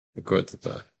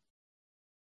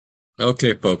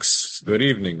Okay, folks, good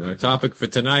evening. Our topic for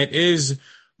tonight is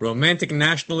romantic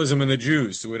nationalism and the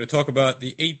Jews. So we're going to talk about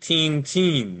the 18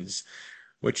 teens,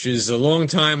 which is a long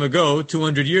time ago,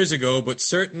 200 years ago, but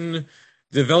certain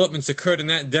developments occurred in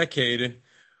that decade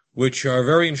which are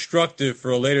very instructive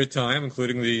for a later time,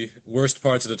 including the worst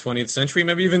parts of the 20th century,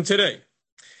 maybe even today.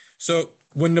 So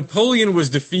when Napoleon was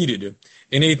defeated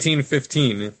in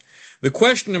 1815, the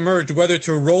question emerged whether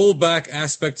to roll back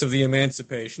aspects of the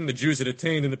emancipation the Jews had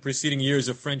attained in the preceding years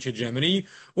of French hegemony,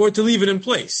 or to leave it in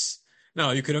place.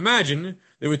 Now, you can imagine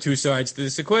there were two sides to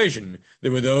this equation.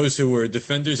 There were those who were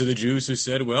defenders of the Jews who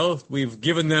said, well, we've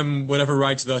given them whatever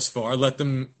rights thus far, let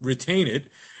them retain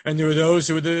it. And there were those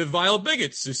who were the vile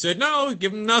bigots who said, no,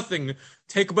 give them nothing,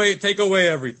 take away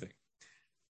everything.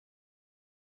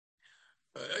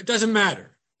 It doesn't matter.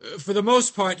 For the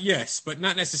most part, yes, but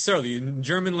not necessarily. In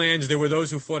German lands, there were those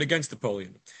who fought against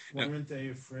Napoleon. Weren't they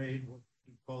afraid when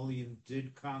Napoleon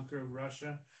did conquer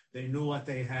Russia? They knew what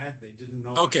they had. They didn't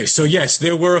know. Okay, so yes,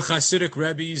 there were Hasidic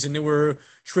rebbes and there were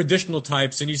traditional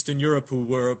types in Eastern Europe who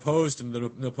were opposed to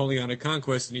the Napoleonic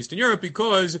conquest in Eastern Europe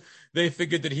because they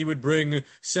figured that he would bring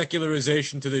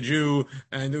secularization to the Jew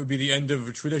and it would be the end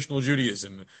of traditional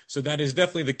Judaism. So that is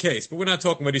definitely the case. But we're not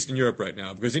talking about Eastern Europe right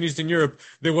now because in Eastern Europe,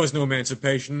 there was no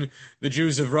emancipation. The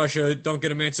Jews of Russia don't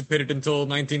get emancipated until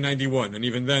 1991, and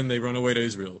even then they run away to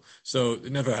Israel. So it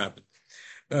never happened.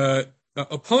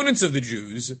 Opponents of the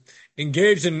Jews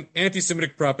engaged in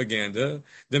anti-Semitic propaganda,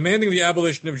 demanding the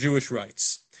abolition of Jewish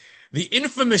rights. The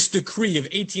infamous decree of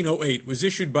 1808 was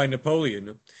issued by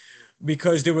Napoleon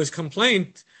because there was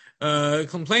complaints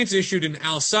issued in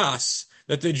Alsace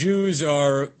that the Jews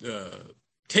are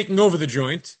taking over the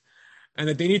joint and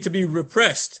that they need to be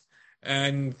repressed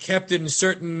and kept in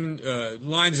certain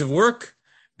lines of work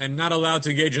and not allowed to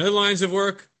engage in other lines of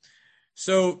work.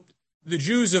 So the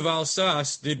Jews of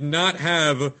Alsace did not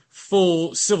have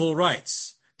full civil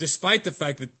rights, despite the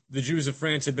fact that the Jews of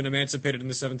France had been emancipated in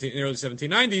the early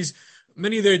 1790s.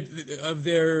 Many of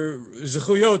their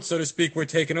zechuyot, so to speak, were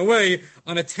taken away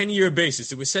on a 10-year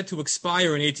basis. It was set to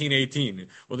expire in 1818.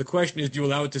 Well, the question is, do you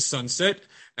allow it to sunset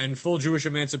and full Jewish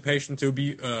emancipation to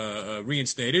be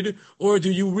reinstated, or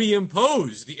do you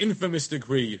reimpose the infamous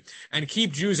decree and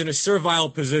keep Jews in a servile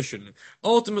position?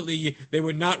 Ultimately, they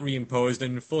were not reimposed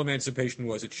and full emancipation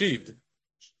was achieved.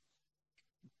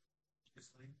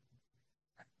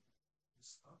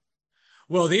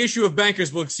 Well, the issue of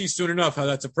bankers will see soon enough how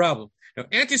that's a problem. Now,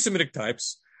 anti-Semitic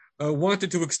types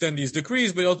wanted to extend these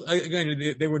decrees, but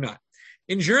again, they were not.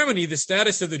 In Germany, the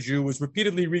status of the Jew was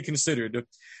repeatedly reconsidered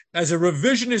as a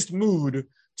revisionist mood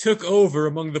took over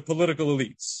among the political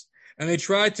elites, and they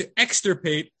tried to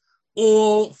extirpate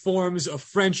all forms of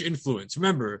French influence.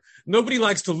 Remember, nobody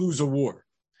likes to lose a war.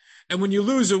 And when you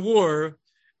lose a war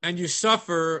and you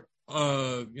suffer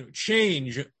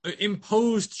change,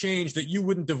 imposed change that you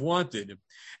wouldn't have wanted,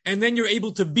 and then you're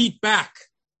able to beat back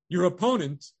your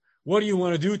opponent, what do you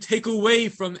want to do? Take away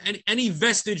from any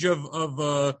vestige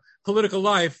of political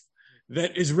life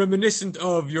that is reminiscent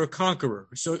of your conqueror.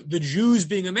 So the Jews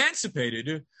being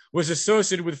emancipated was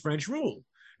associated with French rule.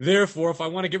 Therefore, if I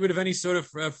want to get rid of any sort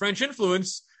of French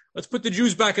influence, let's put the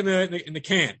Jews back in the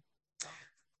can.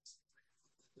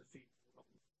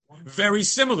 Very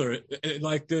similar,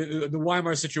 like the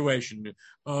Weimar situation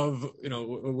of,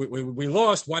 we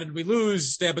lost. Why did we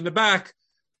lose? Stab in the back.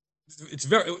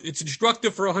 It's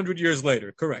instructive for 100 years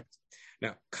later. Correct.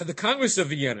 Now, the Congress of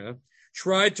Vienna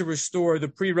tried to restore the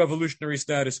pre-revolutionary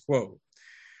status quo.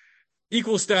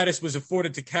 Equal status was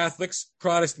afforded to Catholics,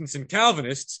 Protestants, and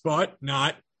Calvinists, but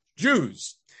not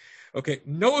Jews. Okay,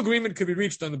 no agreement could be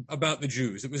reached about the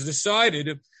Jews. It was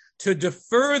decided to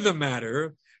defer the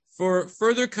matter for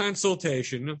further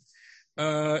consultation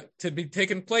to be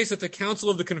taken place at the Council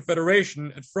of the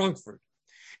Confederation at Frankfurt.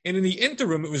 And in the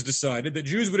interim, it was decided that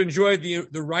Jews would enjoy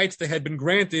the rights that had been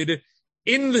granted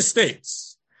in the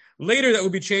states. Later, that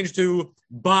would be changed to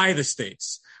by the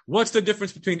states. What's the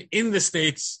difference between in the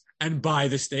states and by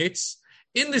the states?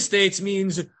 In the states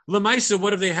means Lamaisa,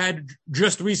 what have they had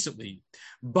just recently?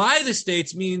 By the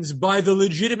states means by the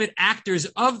legitimate actors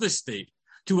of the state,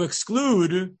 to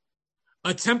exclude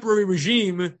a temporary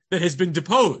regime that has been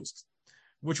deposed,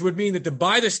 which would mean that the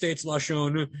by the states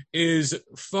lashon is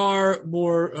far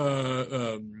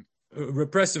more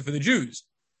repressive for the Jews.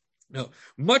 Now,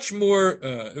 much more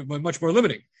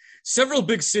limiting. Several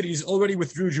big cities already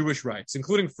withdrew Jewish rights,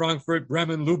 including Frankfurt,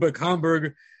 Bremen, Lübeck,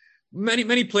 Hamburg.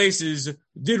 Many places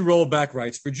did roll back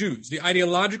rights for Jews. The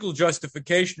ideological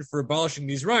justification for abolishing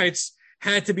these rights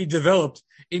had to be developed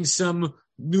in some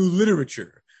new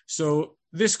literature. So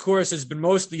this course has been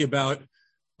mostly about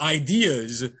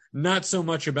ideas, not so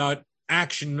much about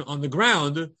action on the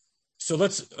ground. So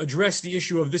let's address the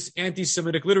issue of this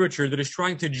anti-Semitic literature that is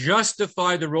trying to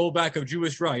justify the rollback of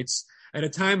Jewish rights at a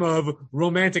time of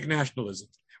romantic nationalism.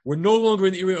 We're no longer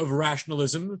in the era of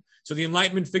rationalism, so the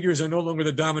Enlightenment figures are no longer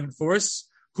the dominant force.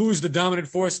 Who's the dominant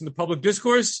force in the public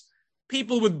discourse?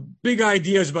 People with big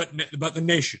ideas about the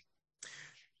nation.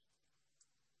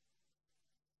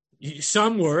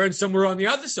 Some were, and some were on the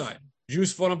other side.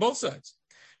 Jews fought on both sides.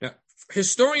 Now,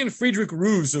 historian Friedrich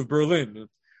Roos of Berlin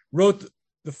wrote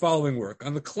the following work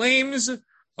on the claims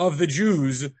of the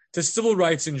Jews to civil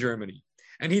rights in Germany,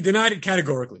 and he denied it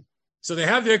categorically. So they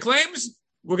have their claims,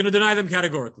 we're going to deny them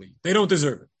categorically. They don't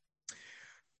deserve it.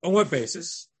 On what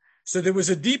basis? So there was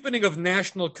a deepening of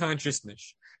national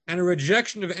consciousness and a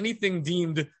rejection of anything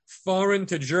deemed foreign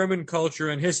to German culture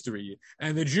and history,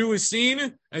 and the Jew is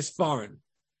seen as foreign.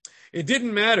 It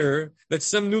didn't matter that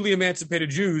some newly emancipated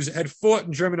Jews had fought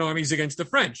in German armies against the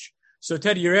French. So,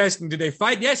 Teddy, you're asking, did they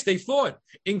fight? Yes, they fought,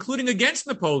 including against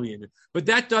Napoleon. But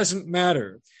that doesn't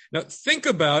matter. Now, think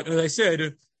about, as I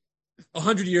said,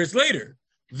 100 years later,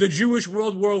 the Jewish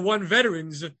World War I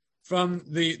veterans from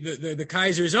the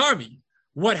Kaiser's army.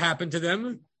 What happened to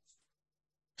them?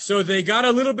 So they got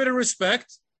a little bit of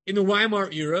respect in the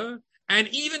Weimar era, and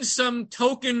even some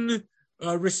token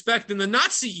respect in the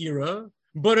Nazi era.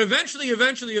 But eventually,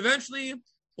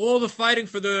 all the fighting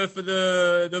for the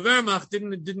Wehrmacht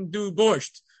didn't do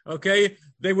borscht. Okay,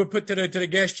 they were put to the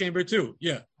gas chamber too.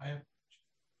 Yeah. I have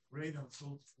great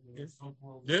insults for the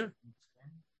so-called. Yeah.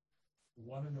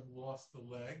 One of them lost the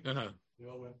leg. Uh-huh. They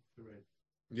all went to raid.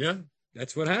 Yeah,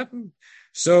 that's what happened.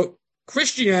 So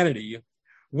Christianity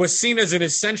was seen as an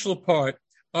essential part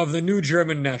of the new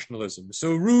German nationalism.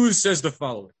 So Roos says the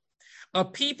following. A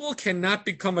people cannot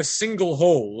become a single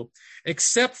whole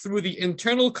except through the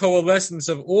internal coalescence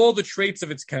of all the traits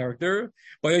of its character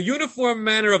by a uniform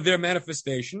manner of their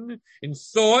manifestation in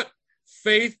thought,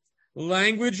 faith,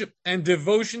 language, and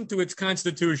devotion to its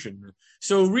constitution.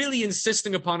 So really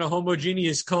insisting upon a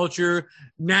homogeneous culture,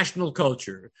 national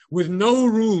culture, with no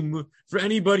room for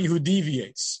anybody who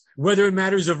deviates, whether in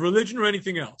matters of religion or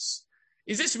anything else.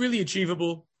 Is this really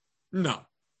achievable? No.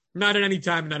 Not at any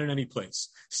time, not in any place.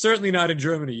 Certainly not in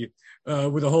Germany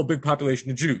with a whole big population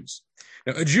of Jews.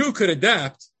 Now, a Jew could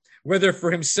adapt, whether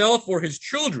for himself or his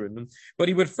children, but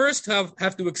he would first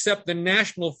have to accept the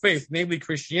national faith, namely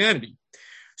Christianity.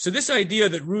 So this idea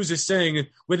that Roos is saying,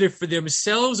 whether for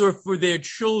themselves or for their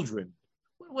children,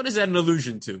 what is that an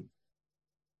allusion to?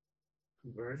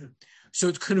 Conversion. So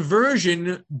it's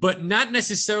conversion, but not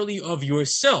necessarily of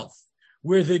yourself,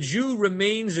 where the Jew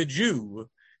remains a Jew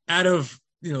out of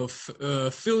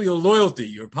filial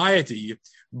loyalty or piety,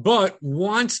 but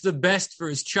wants the best for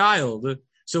his child,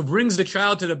 so brings the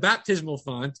child to the baptismal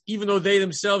font, even though they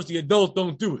themselves, the adult,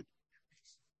 don't do it.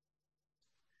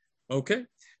 Okay?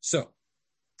 So,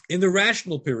 in the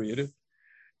rational period,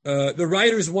 the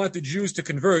writers want the Jews to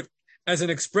convert as an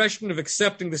expression of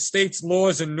accepting the state's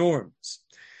laws and norms,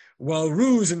 while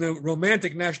Roos in the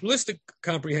romantic nationalistic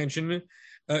comprehension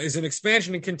is an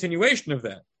expansion and continuation of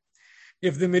that.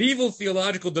 If the medieval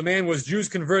theological demand was Jews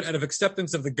convert out of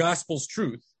acceptance of the gospel's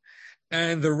truth,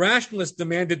 and the rationalists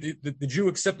demanded that the Jew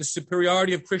accept the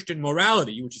superiority of Christian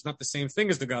morality, which is not the same thing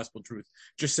as the gospel truth,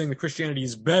 just saying that Christianity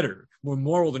is better, more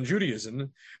moral than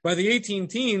Judaism, by the 18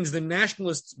 teens, the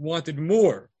nationalists wanted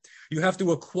more. You have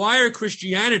to acquire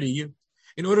Christianity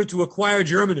in order to acquire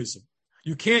Germanism.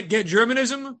 You can't get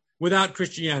Germanism without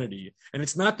Christianity. And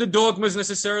it's not the dogmas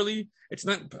necessarily. It's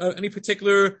not any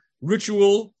particular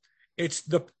ritual. It's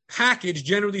the package,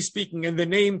 generally speaking, and the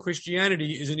name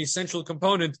Christianity is an essential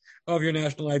component of your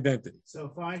national identity.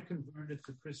 So if I converted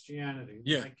to Christianity,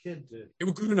 yeah, my kid did, it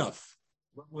was good enough.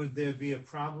 Would there be a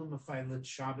problem if I lit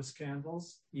Shabbos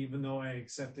candles, even though I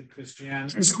accepted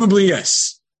Christianity? Presumably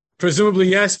yes. Presumably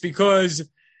yes, because,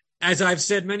 as I've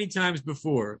said many times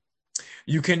before,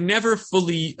 you can never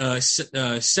fully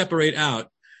separate out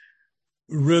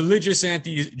religious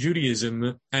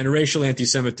anti-Judaism and racial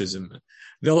anti-Semitism.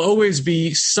 They'll always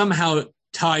be somehow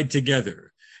tied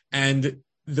together. And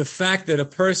the fact that a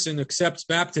person accepts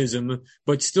baptism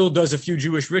but still does a few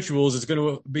Jewish rituals is going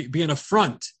to be an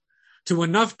affront to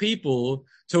enough people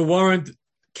to warrant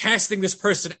casting this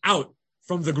person out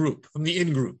from the group, from the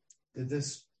in-group. Did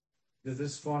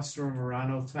this foster a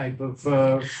Morano type of...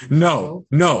 No,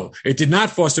 it did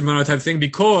not foster a Morano type thing,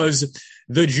 because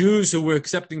the Jews who were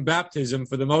accepting baptism,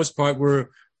 for the most part, were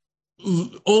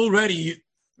already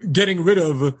getting rid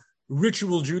of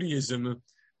ritual Judaism,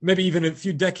 maybe even a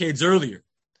few decades earlier.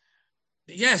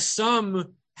 Yes,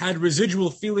 some had residual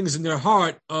feelings in their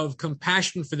heart of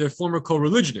compassion for their former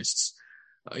co-religionists,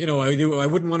 I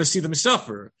wouldn't want to see them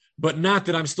suffer, but not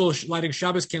that I'm still lighting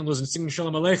Shabbos candles and singing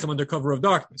Shalom Aleichem under cover of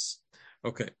darkness.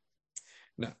 Okay.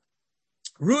 Now,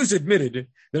 Ruse admitted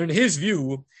that in his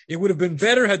view, it would have been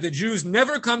better had the Jews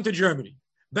never come to Germany.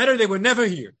 Better they were never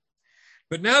here.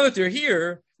 But now that they're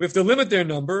here, we have to limit their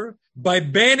number by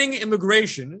banning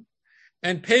immigration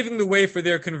and paving the way for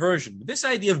their conversion. This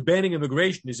idea of banning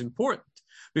immigration is important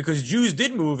because Jews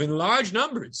did move in large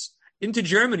numbers into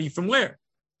Germany from where?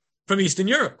 From Eastern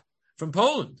Europe, from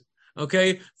Poland.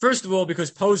 Okay, first of all, because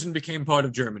Posen became part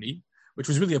of Germany, which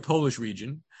was really a Polish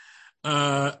region,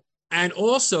 and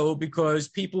also because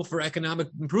people for economic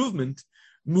improvement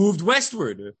moved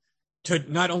westward to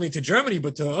not only to Germany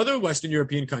but to other Western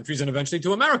European countries and eventually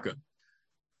to America.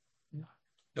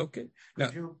 Okay. Now,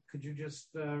 could you just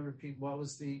repeat what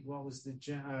was the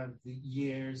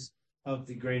years of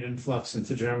the great influx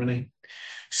into Germany?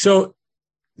 So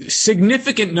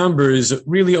significant numbers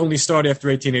really only start after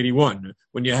 1881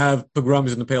 when you have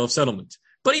pogroms in the Pale of Settlement.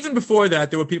 But even before that,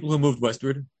 there were people who moved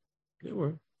westward. There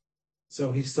were.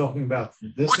 So he's talking about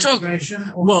this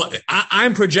information? Well,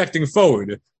 I'm projecting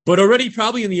forward. But already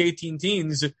probably in the 18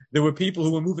 teens, there were people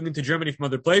who were moving into Germany from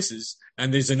other places,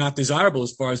 and these are not desirable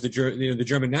as far as the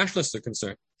German nationalists are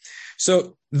concerned.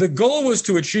 So the goal was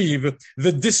to achieve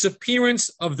the disappearance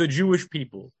of the Jewish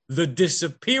people. The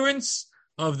disappearance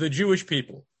of the Jewish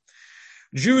people.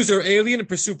 Jews are alien and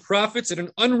pursue profits at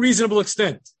an unreasonable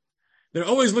extent. They're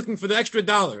always looking for the extra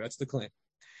dollar. That's the claim.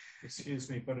 Excuse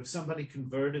me, but if somebody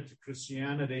converted to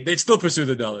Christianity... They'd still pursue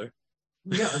the dollar.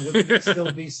 Yeah, would there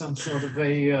still be some sort of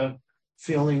a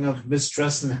feeling of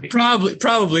mistrust?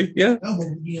 Probably, yeah. No, but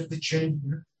we have to change.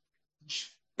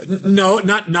 No,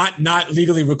 not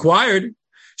legally required.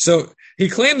 So he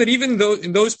claimed that even though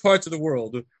in those parts of the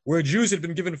world where Jews had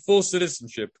been given full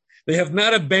citizenship, they have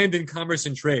not abandoned commerce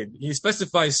and trade. He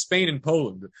specifies Spain and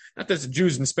Poland. Not that the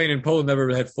Jews in Spain and Poland never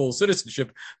had full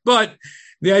citizenship, but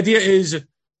the idea is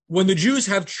when the Jews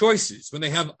have choices, when they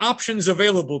have options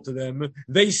available to them,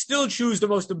 they still choose the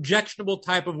most objectionable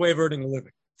type of way of earning a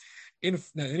living. And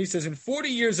he says, in 40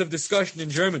 years of discussion in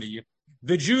Germany,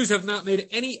 the Jews have not made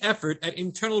any effort at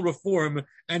internal reform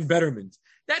and betterment.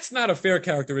 That's not a fair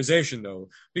characterization, though,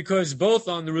 because both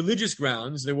on the religious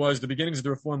grounds, there was the beginnings of the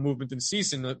reform movement in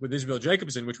Season with Israel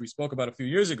Jacobson, which we spoke about a few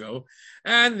years ago,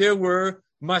 and there were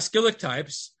Maskilic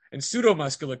types and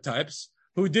pseudo-Maskilic types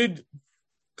who did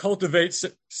cultivate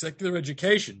secular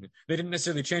education. They didn't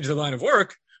necessarily change their line of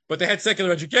work, but they had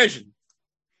secular education.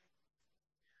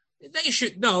 They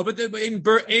should know, but in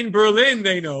Berlin,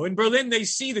 they know. In Berlin, they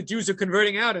see the Jews are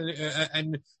converting out,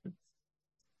 and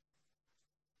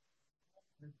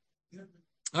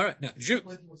all right. Now,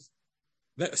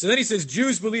 so then he says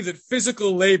Jews believe that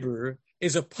physical labor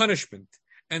is a punishment,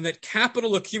 and that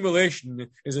capital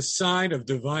accumulation is a sign of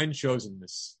divine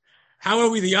chosenness. How are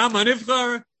we the Am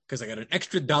HaNivchar? Because I got an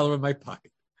extra dollar in my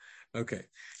pocket. Okay.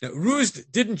 Now, Ruse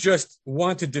didn't just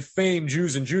want to defame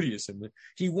Jews and Judaism.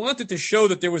 He wanted to show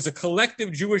that there was a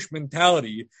collective Jewish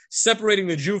mentality separating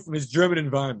the Jew from his German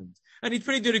environment. And he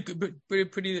did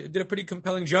a pretty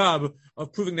compelling job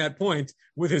of proving that point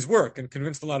with his work and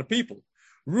convinced a lot of people.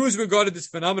 Ruse regarded this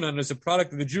phenomenon as a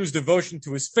product of the Jews' devotion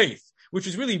to his faith, which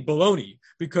is really baloney,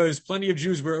 because plenty of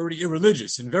Jews were already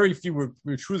irreligious, and very few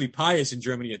were truly pious in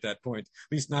Germany at that point,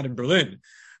 at least not in Berlin.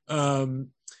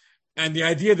 And the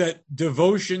idea that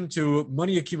devotion to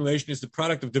money accumulation is the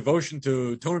product of devotion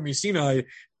to Torah Sinai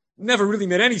never really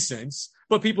made any sense,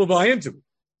 but people buy into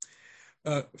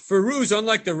it. For Ruse,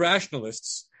 unlike the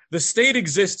rationalists, the state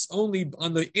exists only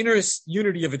on the inner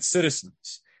unity of its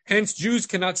citizens. Hence, Jews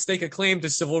cannot stake a claim to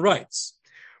civil rights.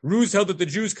 Ruse held that the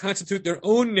Jews constitute their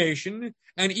own nation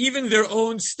and even their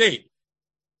own state.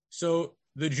 So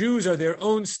the Jews are their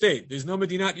own state. There's no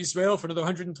Medinat Yisrael for another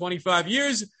 125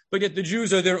 years, but yet the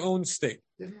Jews are their own state.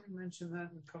 Didn't we mention that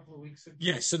a couple of weeks ago?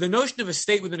 Yes, so the notion of a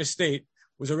state within a state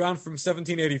was around from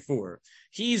 1784.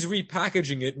 He's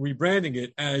repackaging it, rebranding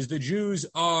it as the Jews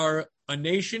are a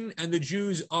nation and the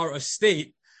Jews are a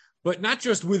state, but not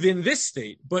just within this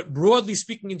state, but broadly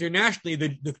speaking internationally,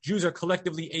 the Jews are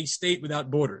collectively a state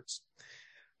without borders.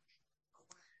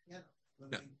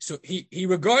 Now, so he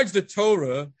regards the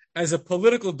Torah as a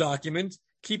political document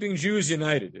keeping Jews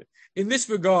united. In this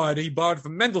regard, he borrowed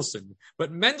from Mendelssohn,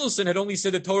 but Mendelssohn had only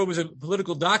said the Torah was a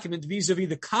political document vis-a-vis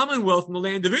the Commonwealth in the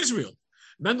land of Israel.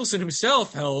 Mendelssohn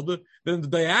himself held that in the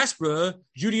diaspora,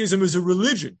 Judaism is a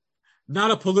religion,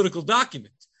 not a political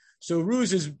document. So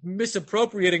Ruse is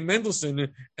misappropriating Mendelssohn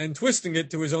and twisting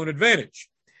it to his own advantage.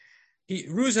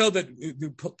 Ruse held that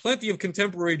plenty of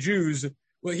contemporary Jews,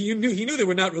 well, he knew they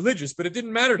were not religious, but it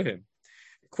didn't matter to him.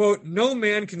 Quote, no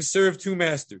man can serve two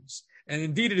masters. and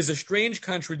indeed it is a strange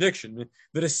contradiction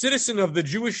that a citizen of the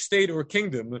Jewish state or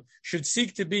kingdom should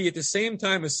seek to be at the same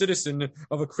time a citizen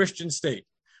of a Christian state.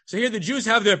 So here the Jews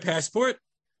have their passport.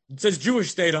 It says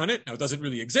Jewish state on it. Now, it doesn't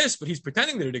really exist, but he's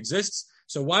pretending that it exists.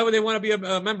 So why would they want to be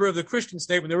a member of the Christian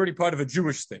state when they're already part of a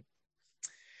Jewish state?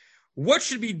 What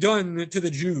should be done to the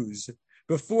Jews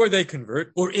before they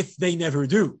convert, or if they never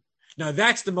do? Now,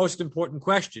 that's the most important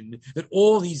question that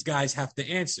all these guys have to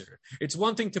answer. It's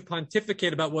one thing to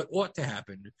pontificate about what ought to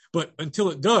happen, but until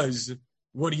it does,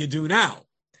 what do you do now?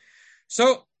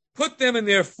 So put them in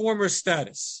their former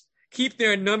status, keep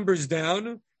their numbers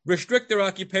down, restrict their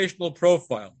occupational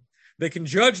profile. They can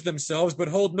judge themselves, but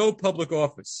hold no public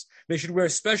office. They should wear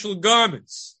special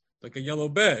garments, like a yellow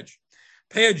badge,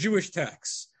 pay a Jewish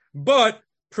tax, but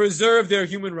preserve their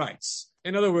human rights.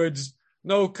 In other words,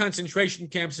 no concentration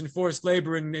camps and forced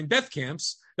labor and death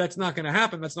camps. That's not going to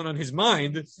happen. That's not on his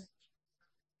mind.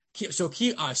 So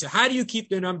how do you keep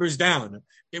their numbers down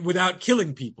without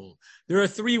killing people? There are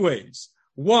three ways.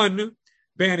 One,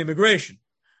 ban immigration.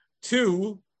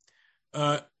 Two,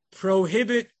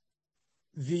 prohibit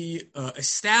the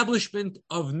establishment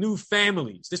of new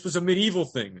families. This was a medieval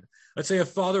thing. Let's say a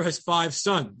father has 5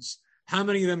 sons. How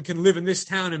many of them can live in this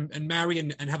town and marry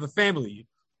and have a family?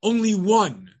 Only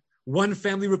one. One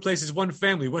family replaces one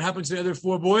family. What happens to the other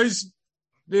 4 boys?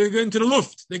 They go into the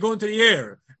Luft. They go into the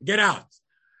air. Get out.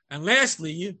 And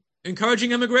lastly,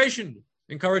 encouraging immigration.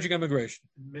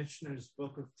 Michener's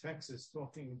Book of Texas,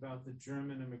 talking about the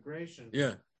German immigration.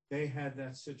 Yeah. They had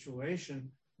that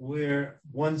situation where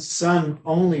one son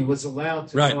only was allowed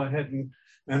to go ahead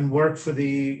and work for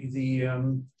the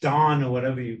Don or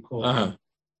whatever you call it.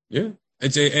 Yeah.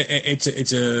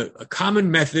 It's a common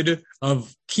method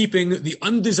of keeping the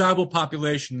undesirable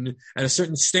population at a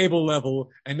certain stable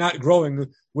level and not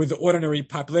growing with the ordinary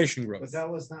population growth. But that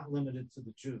was not limited to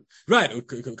the Jews. Right. It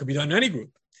could be done in any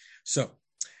group. So,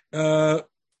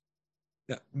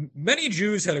 many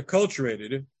Jews had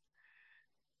acculturated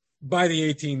by the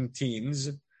 18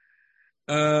 teens,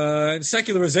 and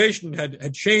secularization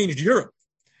had changed Europe.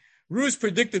 Ruse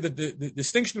predicted that the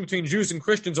distinction between Jews and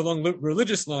Christians along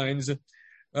religious lines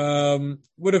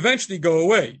would eventually go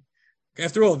away.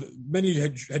 After all, many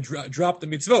had dropped the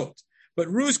mitzvot. But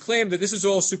Ruse claimed that this is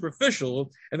all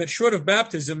superficial and that short of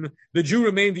baptism, the Jew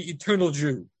remained the eternal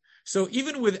Jew. So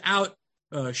even without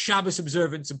Shabbos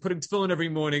observance and putting tefillin every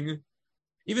morning,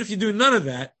 even if you do none of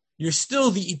that, you're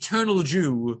still the eternal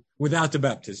Jew without the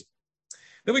baptism.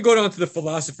 Then we go down to the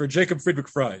philosopher Jacob Friedrich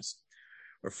Fries,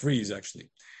 actually.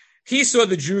 He saw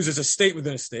the Jews as a state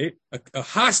within a state, a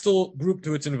hostile group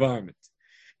to its environment.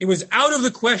 It was out of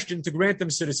the question to grant them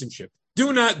citizenship.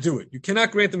 Do not do it. You cannot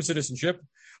grant them citizenship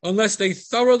unless they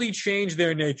thoroughly change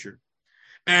their nature.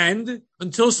 And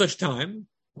until such time,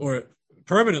 or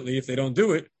permanently if they don't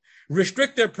do it,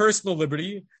 restrict their personal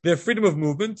liberty, their freedom of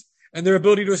movement, and their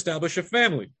ability to establish a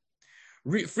family.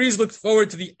 Fries looked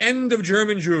forward to the end of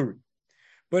German Jewry.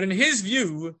 But in his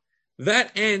view,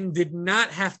 that end did not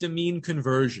have to mean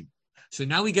conversion. So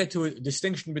now we get to a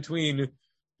distinction between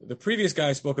the previous guy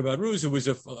I spoke about, Ruse, who was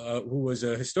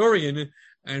a historian,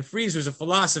 and Fries was a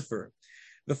philosopher.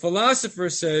 The philosopher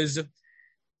says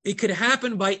it could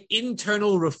happen by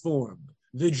internal reform.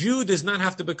 The Jew does not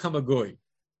have to become a goy.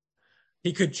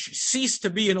 He could cease to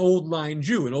be an old line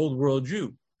Jew, an old world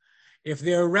Jew. If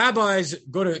their rabbis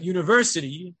go to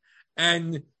university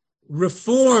and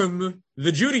reform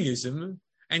the Judaism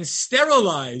and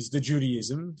sterilize the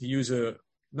Judaism, to use a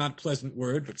not pleasant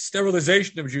word, but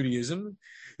sterilization of Judaism,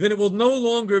 then it will no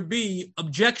longer be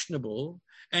objectionable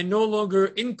and no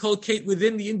longer inculcate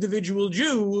within the individual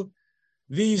Jew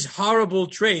these horrible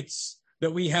traits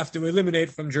that we have to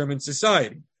eliminate from German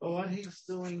society. But what he's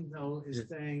doing, though, is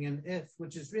saying an if,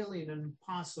 which is really an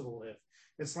impossible if.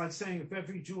 It's like saying if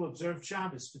every Jew observed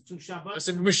Shabbos for 2 Shabbos,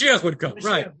 Mashiach would come.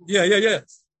 Right. Yeah.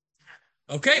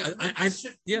 Okay.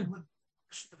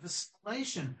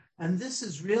 Assimilation. And this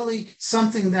is really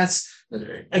something that's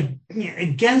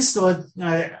against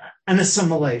an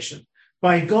assimilation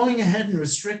by going ahead and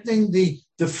restricting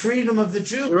the freedom of the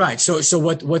Jew. Right. So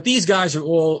what these guys are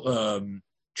all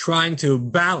trying to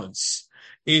balance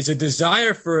is a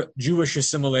desire for Jewish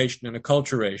assimilation and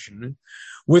acculturation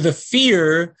with a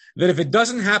fear that if it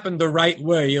doesn't happen the right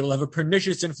way, it'll have a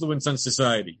pernicious influence on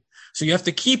society. So you have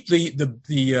to keep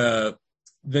the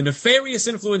nefarious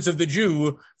influence of the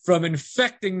Jew from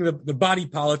infecting the body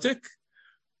politic,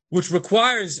 which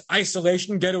requires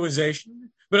isolation, ghettoization.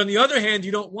 But on the other hand,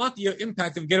 you don't want the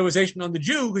impact of ghettoization on the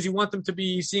Jew because you want them to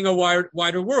be seeing a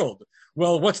wider world.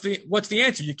 Well, what's the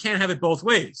answer? You can't have it both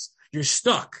ways. You're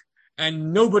stuck.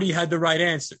 And nobody had the right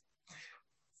answer.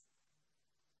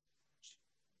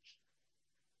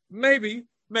 maybe,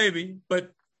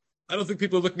 but I don't think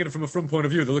people are looking at it from a frum point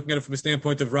of view. They're looking at it from a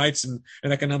standpoint of rights and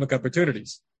economic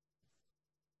opportunities.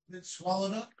 It's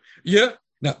swallowed up. Yeah.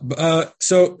 Now,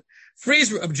 so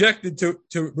Fries objected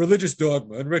to religious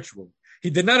dogma and ritual. He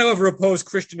did not, however, oppose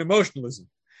Christian emotionalism.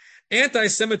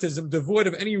 Anti-Semitism, devoid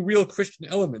of any real Christian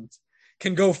element,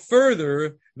 can go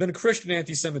further than Christian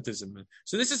anti-Semitism.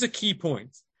 So this is a key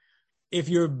point. If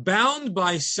you're bound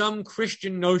by some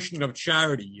Christian notion of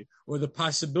charity or the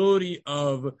possibility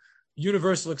of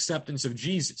universal acceptance of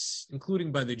Jesus,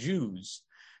 including by the Jews,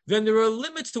 then there are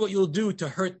limits to what you'll do to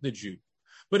hurt the Jew.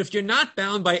 But if you're not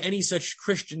bound by any such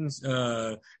Christian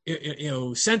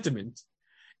sentiment,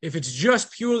 if it's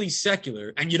just purely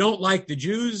secular and you don't like the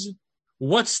Jews,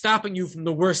 what's stopping you from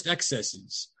the worst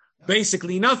excesses?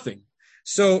 Basically nothing.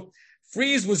 So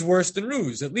Fries was worse than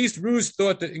Ruse. At least Ruse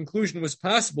thought that inclusion was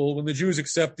possible when the Jews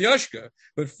accept the Ashka,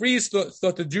 but Fries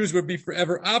thought the Jews would be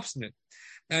forever obstinate.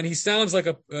 And he sounds like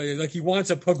he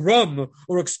wants a pogrom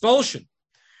or expulsion.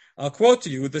 I'll quote to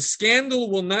you, "The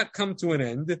scandal will not come to an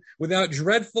end without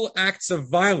dreadful acts of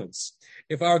violence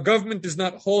if our government does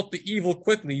not halt the evil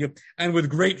quickly and with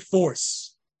great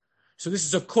force." So this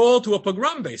is a call to a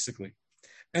pogrom, basically.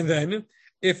 And then,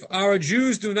 if our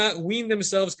Jews do not wean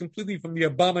themselves completely from the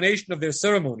abomination of their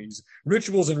ceremonies,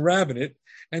 rituals, and rabbinate,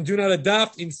 and do not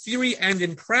adopt in theory and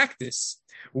in practice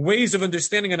ways of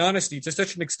understanding and honesty to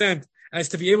such an extent as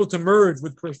to be able to merge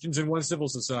with Christians in one civil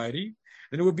society,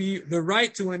 then it would be the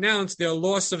right to announce their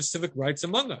loss of civic rights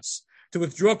among us, to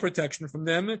withdraw protection from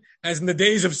them, as in the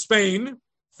days of Spain,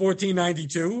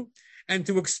 1492, and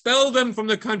to expel them from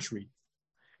the country.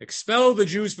 Expel the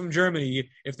Jews from Germany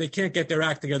if they can't get their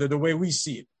act together the way we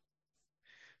see it.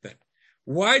 Then,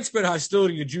 widespread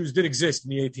hostility to Jews did exist in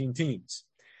the 18 teens.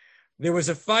 There was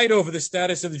a fight over the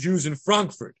status of the Jews in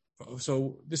Frankfurt.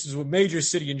 So this is a major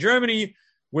city in Germany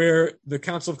where the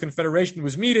Council of Confederation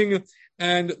was meeting,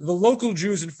 and the local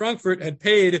Jews in Frankfurt had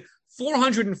paid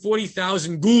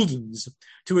 440,000 guldens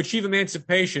to achieve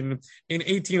emancipation in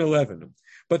 1811.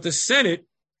 But the Senate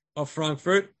of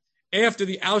Frankfurt, after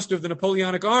the ouster of the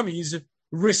Napoleonic armies,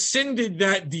 rescinded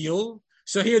that deal.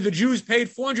 So here the Jews paid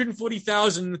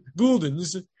 440,000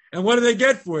 guldens, and what do they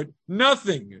get for it?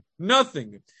 Nothing.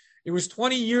 It was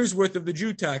 20 years worth of the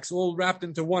Jew tax, all wrapped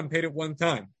into one, paid at one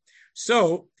time.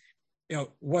 So,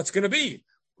 what's going to be?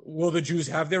 Will the Jews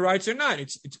have their rights or not?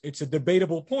 It's a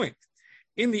debatable point.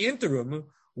 In the interim,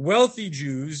 wealthy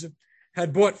Jews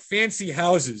had bought fancy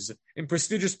houses in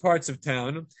prestigious parts of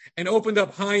town and opened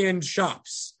up high-end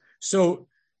shops. So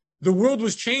the world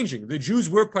was changing. The Jews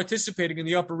were participating in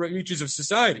the upper reaches of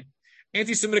society.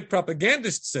 Anti-Semitic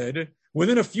propagandists said,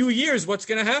 within a few years, what's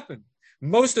going to happen?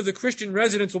 Most of the Christian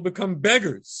residents will become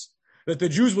beggars, that the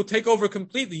Jews will take over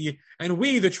completely, and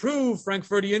we, the true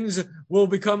Frankfurtians, will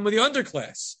become the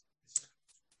underclass.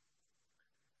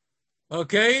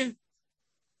 Okay?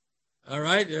 All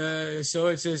right, so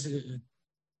it says, they'll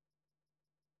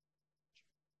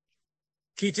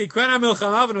kick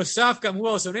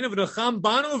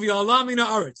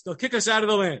us out of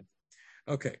the land.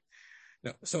 Okay.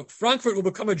 Now, so Frankfurt will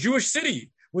become a Jewish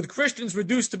city, with Christians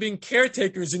reduced to being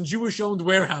caretakers in Jewish-owned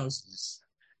warehouses.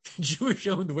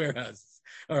 Jewish-owned warehouses.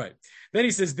 All right. Then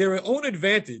he says their own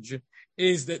advantage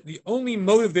is that the only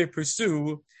motive they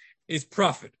pursue is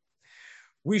profit.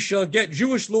 We shall get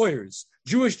Jewish lawyers,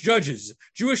 Jewish judges,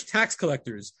 Jewish tax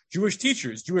collectors, Jewish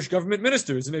teachers, Jewish government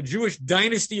ministers, and a Jewish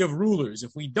dynasty of rulers.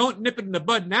 If we don't nip it in the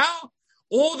bud now,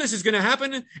 all this is going to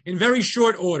happen in very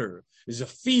short order. There's a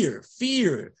fear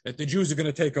that the Jews are going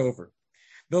to take over.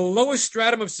 The lowest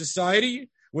stratum of society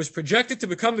was projected to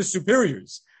become the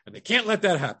superiors, and they can't let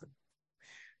that happen.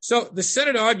 So the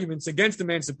Senate arguments against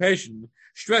emancipation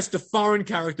stress the foreign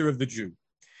character of the Jew.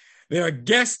 They are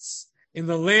guests in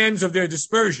the lands of their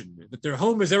dispersion, that their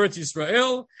home is Eretz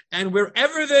Yisrael, and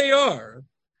wherever they are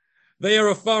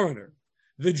a foreigner.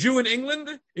 The Jew in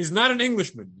England is not an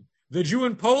Englishman. The Jew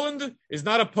in Poland is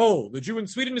not a Pole. The Jew in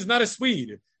Sweden is not a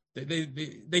Swede.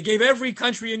 They gave every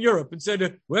country in Europe and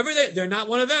said, whoever they're not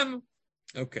one of them.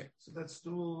 Okay. So that's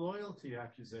dual loyalty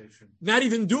accusation. Not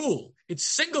even dual. It's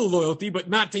single loyalty, but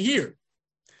not to here.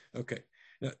 Okay.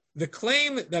 Now, the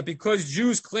claim that because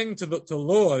Jews cling to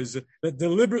laws that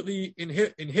deliberately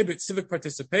inhibit civic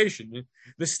participation,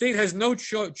 the state has no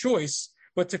choice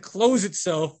but to close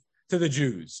itself to the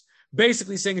Jews,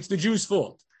 basically saying it's the Jews'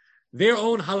 fault. Their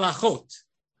own halachot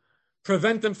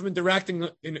prevent them from interacting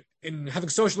in having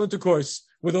social intercourse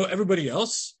with everybody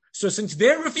else. So since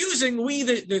they're refusing, we,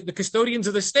 the custodians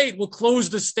of the state, will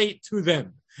close the state to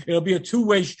them. It'll be a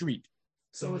two-way street.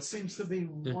 So it seems to be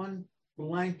one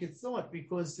blanket thought,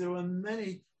 because there are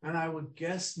many, and I would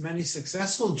guess many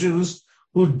successful Jews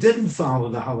who didn't follow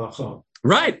the halachot.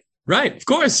 Right, of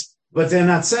course. But they're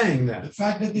not saying that. The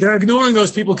fact that They're ignoring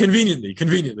those people conveniently,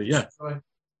 yeah.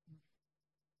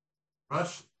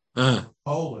 Russia,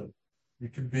 Poland, you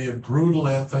can be a brutal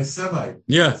anti-Semite.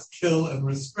 Yeah. Kill and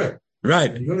restrict.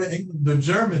 Right. You go to England, the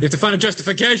Germans. You have to find a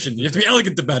justification. You have to be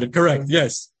elegant about it. Correct.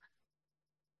 Yes.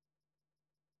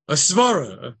 A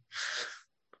svara.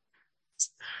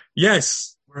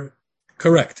 Yes.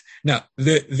 Correct. Now,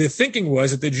 the thinking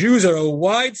was that the Jews are a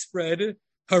widespread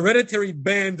hereditary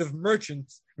band of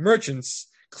merchants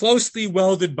closely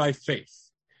welded by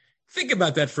faith. Think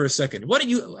about that for a second.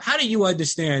 How do you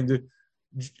understand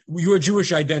your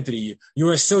Jewish identity,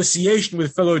 your association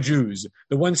with fellow Jews,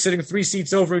 the one sitting 3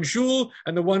 seats over in shul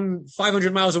and the one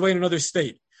 500 miles away in another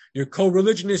state? Your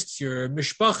co-religionists, your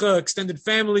mishpacha, extended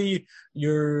family,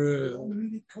 you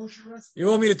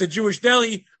all meet at the Jewish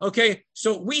deli. Okay,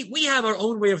 so we have our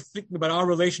own way of thinking about our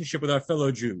relationship with our fellow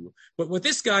Jew. But what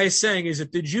this guy is saying is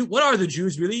that what are the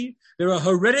Jews really? They're a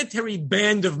hereditary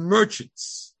band of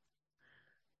merchants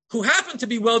who happen to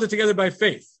be welded together by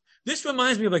faith. This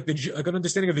reminds me of like an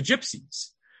understanding of the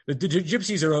gypsies. The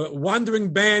gypsies are a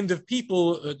wandering band of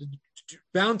people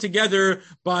bound together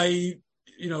by,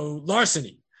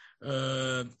 larceny.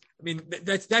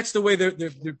 That's the way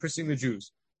they're pursuing the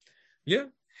Jews. Yeah.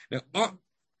 Now,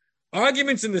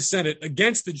 arguments in the Senate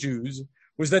against the Jews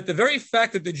was that the very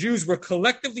fact that the Jews were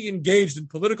collectively engaged in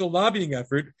political lobbying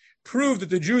effort proved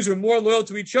that the Jews were more loyal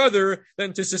to each other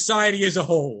than to society as a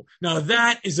whole. Now,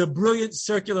 that is a brilliant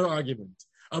circular argument.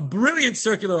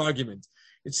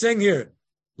 It's saying here,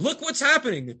 look what's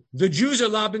happening. The Jews are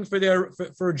lobbying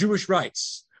for Jewish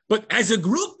rights, but as a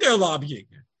group, they're lobbying.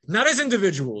 Not as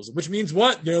individuals, which means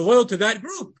what? They're loyal to that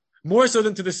group, more so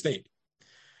than to the state.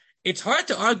 It's hard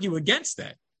to argue against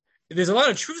that. There's a lot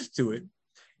of truth to it,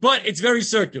 but it's very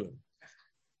circular.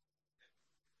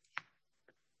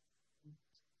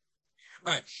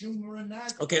 All right.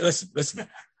 Okay, listen.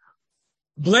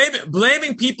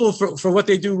 Blaming people for what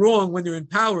they do wrong when they're in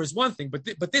power is one thing,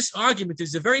 but this argument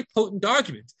is a very potent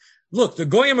argument. Look, the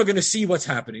Goyim are going to see what's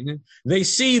happening. They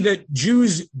see that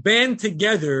Jews band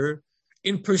together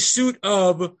in pursuit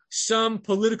of some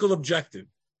political objective,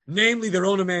 namely their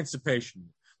own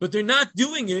emancipation. But they're not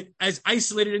doing it as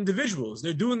isolated individuals.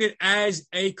 They're doing it as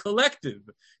a collective.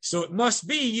 So it must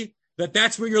be that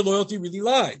that's where your loyalty really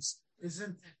lies.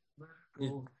 Isn't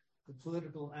the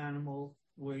political animal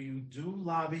where you do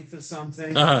lobby for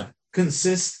something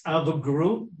consists of a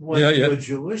group, whether you're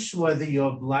Jewish, whether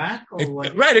you're black, or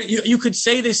right? You could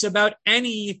say this about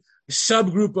any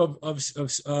subgroup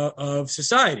of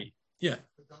society. Yeah.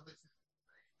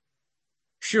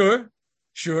 Sure,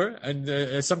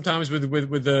 and sometimes with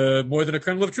more than a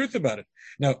kernel of truth about it.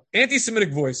 Now,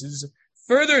 anti-Semitic voices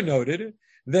further noted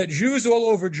that Jews all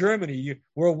over Germany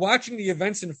were watching the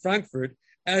events in Frankfurt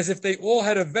as if they all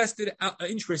had a vested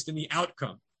interest in the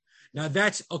outcome. Now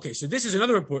that's okay. So this is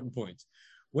another important point.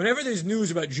 Whenever there's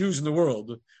news about Jews in the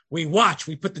world, we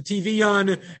put the TV on,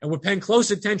 and we're paying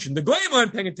close attention. The Goyim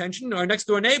aren't paying attention. Our next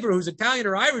door neighbor who's Italian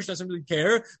or Irish doesn't really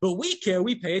care, but we care,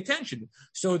 we pay attention.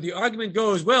 So the argument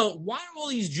goes, well, why are all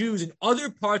these Jews in other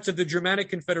parts of the Germanic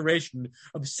Confederation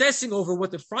obsessing over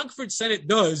what the Frankfurt Senate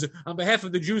does on behalf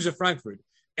of the Jews of Frankfurt?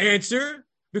 Answer,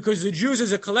 because the Jews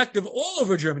as a collective all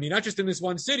over Germany, not just in this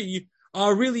one city,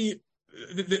 are really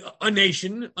a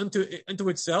nation unto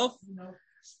itself.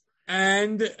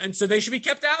 And so they should be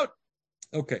kept out.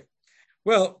 Okay.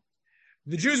 Well,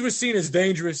 the Jews were seen as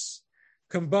dangerous,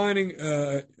 combining,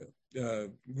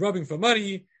 grubbing for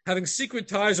money, having secret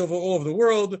ties all over the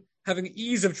world, having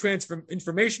ease of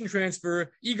information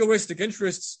transfer, egoistic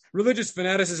interests, religious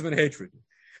fanaticism, and hatred.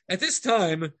 At this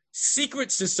time,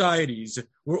 secret societies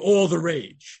were all the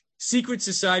rage. Secret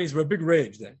societies were a big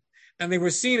rage then. And they were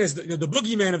seen as the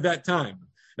boogeyman of that time.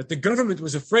 That the government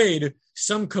was afraid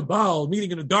some cabal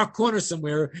meeting in a dark corner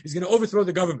somewhere is going to overthrow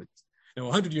the government. Now,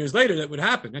 100 years later, that would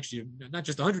happen. Actually, not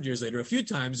just 100 years later, a few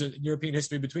times in European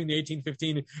history between the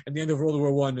 1815 and the end of World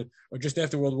War I, or just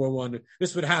after World War I,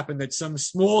 this would happen, that some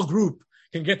small group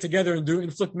can get together and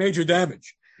inflict major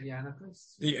damage.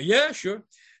 Yeah, sure.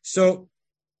 So,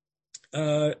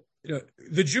 the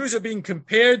Jews are being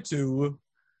compared to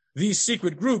these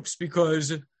secret groups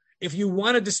because if you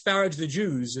want to disparage the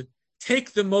Jews,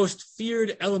 take the most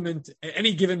feared element at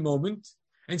any given moment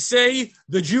and say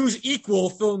the Jews equal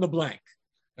fill in the blank.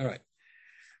 All right.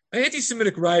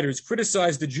 Anti-Semitic writers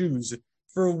criticized the Jews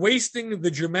for wasting the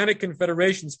Germanic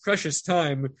Confederation's precious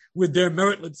time with their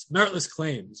meritless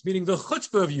claims, meaning the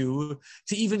chutzpah of you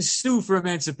to even sue for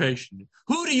emancipation.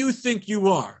 Who do you think you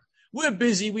are? We're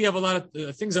busy. We have a lot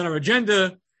of things on our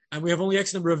agenda. and we have only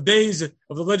X number of days of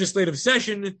the legislative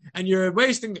session, and you're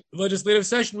wasting legislative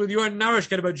session with your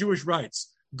narishkeit about Jewish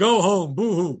rights. Go home,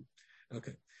 boo-hoo.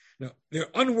 Okay. Now, they're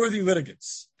unworthy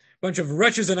litigants, bunch of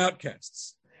wretches and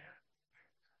outcasts.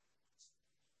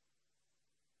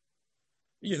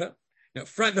 Yeah. Now,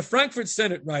 the Frankfurt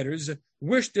Senate writers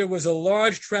wished there was a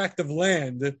large tract of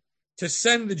land to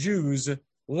send the Jews,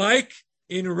 like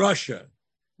in Russia.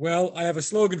 Well, I have a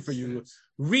slogan for you.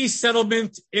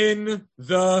 Resettlement in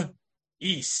the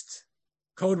East.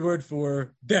 Code word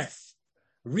for death.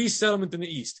 Resettlement in the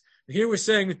East. Here we're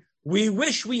saying, we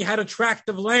wish we had a tract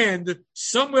of land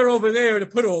somewhere over there to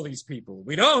put all these people.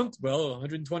 We don't. Well,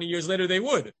 120 years later, they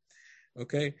would.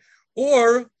 Okay.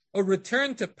 Or a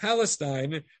return to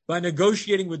Palestine by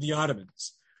negotiating with the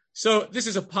Ottomans. So this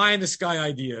is a pie in the sky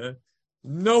idea.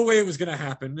 No way it was going to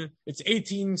happen. It's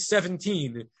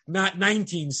 1817, not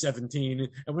 1917.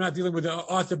 And we're not dealing with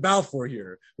Arthur Balfour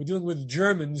here. We're dealing with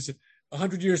Germans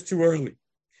 100 years too early.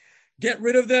 Get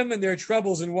rid of them and their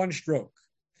troubles in one stroke.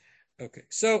 Okay,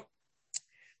 so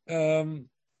the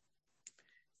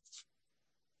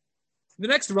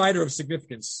next writer of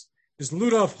significance is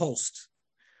Ludolf Holst.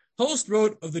 Holst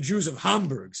wrote of the Jews of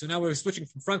Hamburg. So now we're switching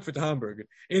from Frankfurt to Hamburg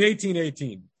in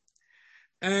 1818.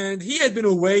 And he had been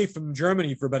away from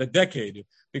Germany for about a decade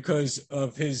because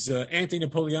of his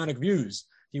anti-Napoleonic views.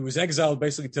 He was exiled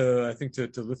basically to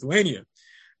Lithuania.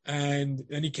 And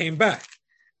he came back.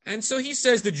 And so he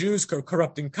says the Jews are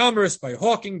corrupting commerce by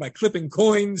hawking, by clipping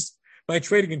coins, by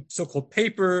trading in so-called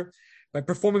paper, by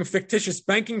performing fictitious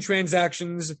banking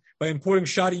transactions, by importing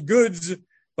shoddy goods,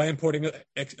 by importing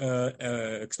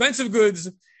expensive goods,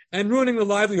 and ruining the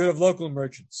livelihood of local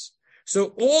merchants.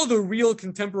 So all the real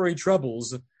contemporary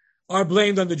troubles are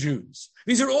blamed on the Jews.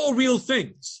 These are all real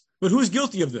things, but who's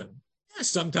guilty of them? Yeah,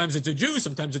 sometimes it's a Jew,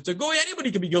 sometimes it's a Goy.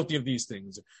 Anybody can be guilty of these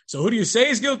things. So who do you say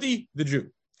is guilty? The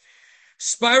Jew.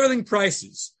 Spiraling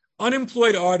prices,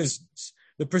 unemployed artisans,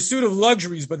 the pursuit of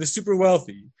luxuries by the super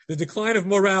wealthy, the decline of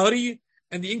morality,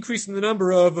 and the increase in the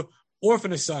number of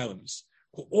orphan asylums.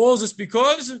 All this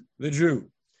because the Jew.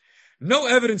 No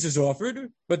evidence is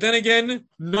offered, but then again,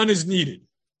 none is needed.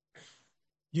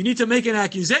 You need to make an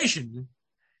accusation.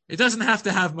 It doesn't have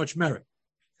to have much merit.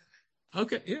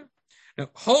 Okay, yeah. Now,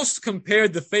 Holst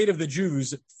compared the fate of the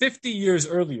Jews 50 years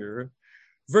earlier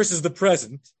versus the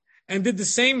present and did the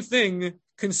same thing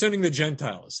concerning the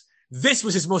Gentiles. This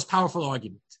was his most powerful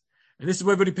argument. And this is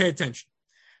where everybody pay attention.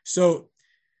 So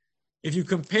if you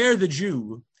compare the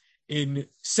Jew in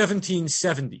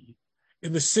 1770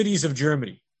 in the cities of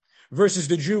Germany versus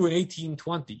the Jew in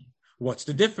 1820, what's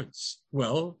the difference?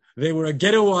 Well, they were a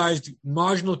ghettoized,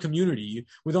 marginal community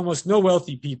with almost no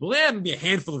wealthy people. There had maybe a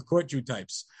handful of court Jew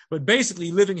types, but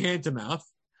basically living hand to mouth,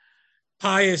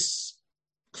 pious,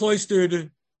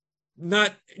 cloistered,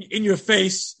 not in your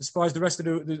face as far as the rest of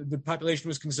the population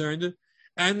was concerned.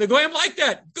 And the Goyim like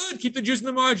that. Good, keep the Jews in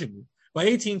the margin. By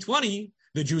 1820,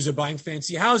 the Jews are buying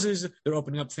fancy houses. They're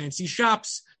opening up fancy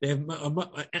shops. They have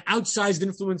an outsized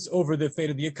influence over the fate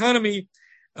of the economy.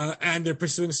 And they're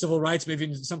pursuing civil rights, maybe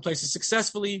in some places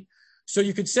successfully. So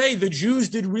you could say the Jews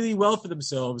did really well for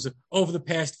themselves over the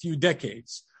past few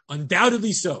decades.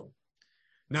 Undoubtedly so.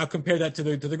 Now compare that to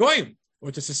the Goyim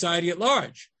or to society at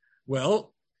large.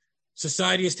 Well,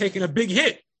 society has taken a big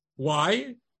hit.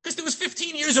 Why? Because there was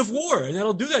 15 years of war, and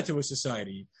that'll do that to a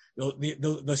society.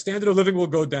 The standard of living will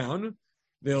go down.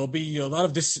 There'll be a lot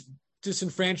of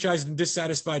disenfranchised and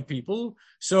dissatisfied people.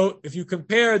 So if you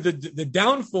compare the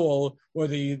downfall or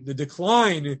the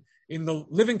decline in the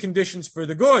living conditions for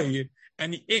the Goy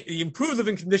and the improved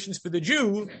living conditions for the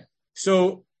Jew,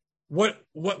 so what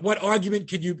argument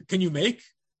can you make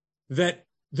that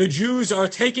the Jews are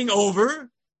taking over?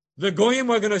 The Goyim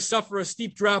are going to suffer a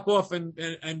steep drop off and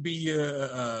be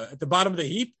at the bottom of the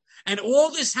heap. And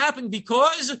all this happened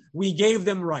because we gave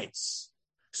them rights.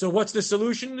 So what's the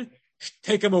solution?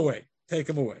 Take them away. Take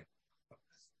them away.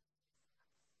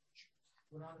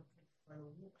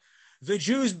 The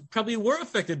Jews probably were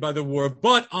affected by the war,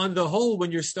 but on the whole,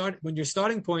 when your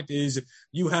starting point is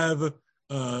you have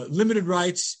limited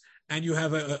rights and you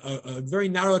have a very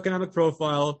narrow economic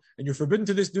profile, and you're forbidden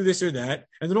to do this or that,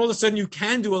 and then all of a sudden you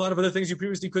can do a lot of other things you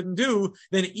previously couldn't do,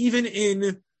 then even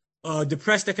in a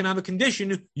depressed economic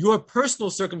condition, your personal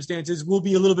circumstances will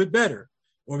be a little bit better,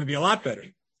 or maybe a lot better.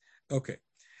 Okay.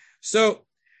 So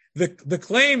the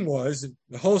claim was,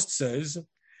 the host says,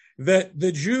 that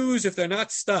the Jews, if they're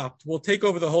not stopped, will take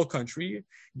over the whole country,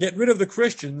 get rid of the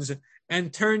Christians,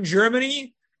 and turn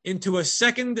Germany into a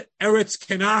second Eretz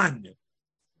Canaan.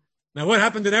 Now, what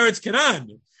happened in Eretz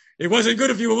Canaan? It wasn't good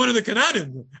if you were one of the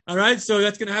Canaanim. All right, so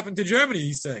that's going to happen to Germany,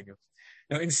 he's saying.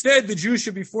 Now, instead, the Jews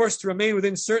should be forced to remain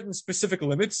within certain specific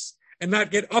limits and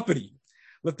not get uppity,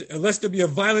 lest there be a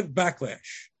violent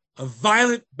backlash. A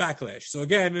violent backlash. So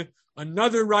again,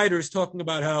 another writer is talking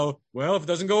about how, well, if it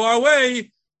doesn't go our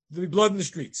way, there'll be blood in the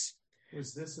streets.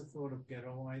 Was this a thought of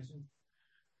ghettoizing?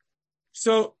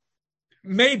 So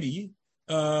maybe,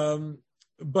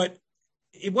 but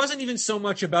it wasn't even so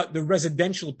much about the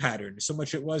residential pattern, so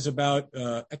much it was about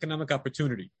economic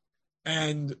opportunity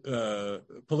and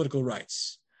political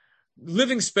rights.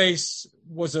 Living space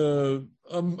was a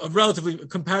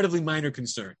comparatively minor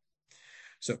concern.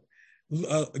 So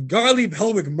Gottlieb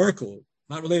Helwig Merkel,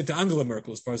 not related to Angela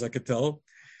Merkel as far as I could tell,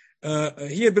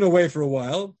 he had been away for a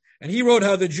while, and he wrote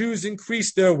how the Jews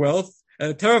increased their wealth at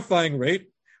a terrifying rate,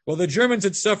 while the Germans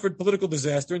had suffered political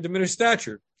disaster and diminished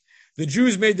stature. The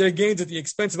Jews made their gains at the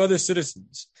expense of other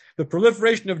citizens. The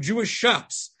proliferation of Jewish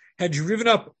shops had driven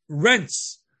up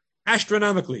rents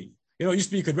astronomically. It used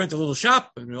to be you could rent a little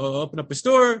shop and open up a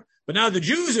store, but now the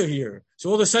Jews are here. So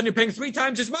all of a sudden you're paying 3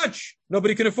 times as much.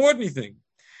 Nobody can afford anything.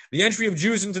 The entry of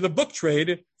Jews into the book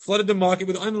trade flooded the market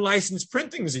with unlicensed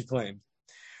printings, he claimed.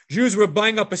 Jews were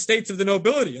buying up estates of the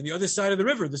nobility on the other side of the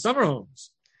river, the summer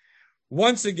homes.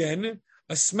 Once again,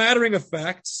 a smattering of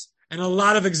facts and a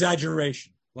lot of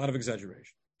exaggeration.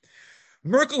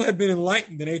 Merkel had been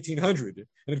enlightened in 1800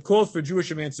 and had called for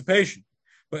Jewish emancipation.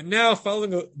 But now,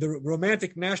 following the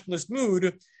romantic nationalist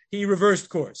mood, he reversed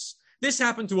course. This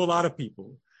happened to a lot of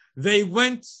people. They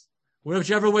went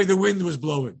whichever way the wind was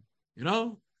blowing.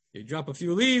 You drop a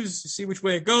few leaves, you see which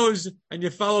way it goes, and you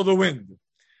follow the wind.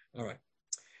 All right.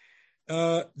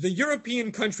 The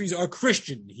European countries are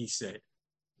Christian, he said.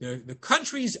 The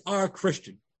countries are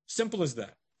Christian. Simple as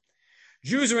that.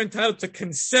 Jews are entitled to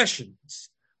concessions,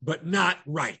 but not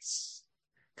rights.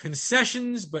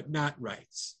 Concessions, but not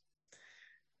rights.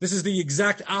 This is the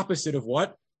exact opposite of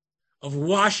what? Of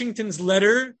Washington's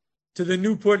letter to the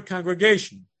Newport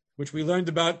congregation, which we learned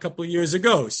about a couple of years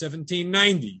ago,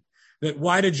 1790. That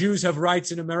why do Jews have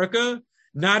rights in America?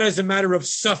 Not as a matter of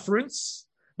sufferance,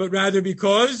 but rather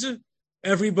because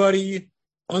everybody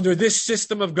under this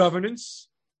system of governance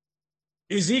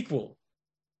is equal.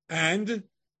 And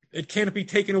it can't be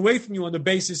taken away from you on the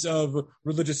basis of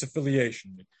religious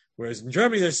affiliation. Whereas in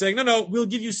Germany, they're saying, no, we'll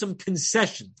give you some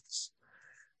concessions.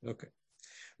 Okay.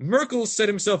 Merkel set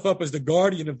himself up as the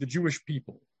guardian of the Jewish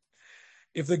people.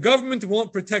 If the government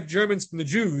won't protect Germans from the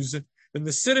Jews, then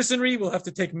the citizenry will have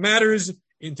to take matters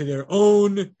into their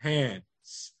own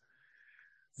hands.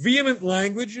 Vehement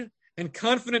language and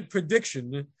confident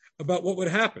prediction about what would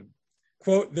happen.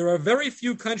 Quote, there are very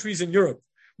few countries in Europe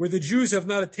where the Jews have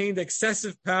not attained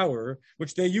excessive power,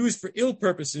 which they use for ill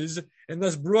purposes and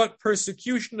thus brought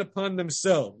persecution upon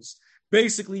themselves.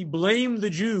 Basically blame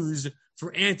the Jews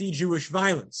for anti-Jewish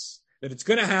violence, that it's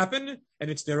going to happen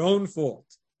and it's their own fault.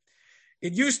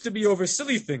 It used to be over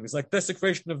silly things like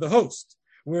desecration of the host,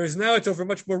 whereas now it's over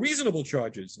much more reasonable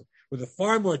charges with a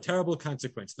far more terrible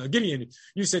consequence. Now, Gideon,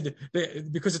 you said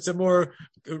because it's a more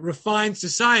refined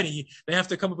society, they have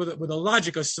to come up with a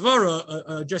logic, a svara,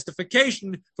 a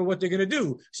justification for what they're going to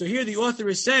do. So here the author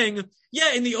is saying,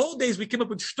 yeah, in the old days we came up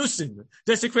with shtusim,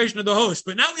 desecration of the host,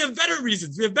 but now we have better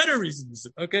reasons.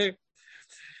 Okay?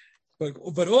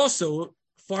 But also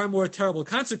far more terrible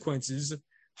consequences,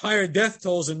 higher death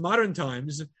tolls in modern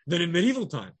times than in medieval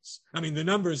times. I mean, the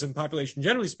numbers in population,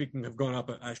 generally speaking, have gone up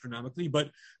astronomically,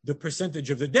 but the percentage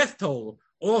of the death toll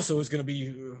also is going to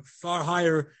be far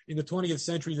higher in the 20th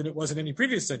century than it was in any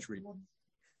previous century.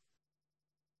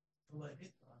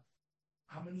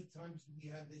 How many times do we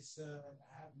have this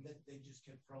happen that they just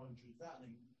kept throwing Jews out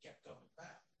and they kept coming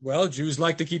back? Well, Jews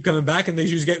like to keep coming back, and they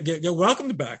Jews get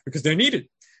welcomed back because they're needed.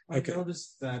 Okay. I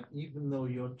noticed that even though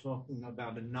you're talking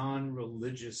about a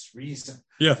non-religious reason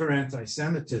for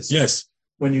anti-Semitism, yes,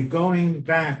 when you're going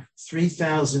back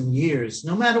 3,000 years,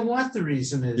 no matter what the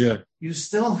reason is, you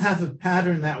still have a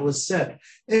pattern that was set.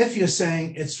 If you're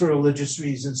saying it's for religious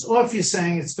reasons, or if you're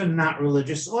saying it's for not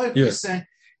religious, or if you're saying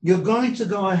you're going to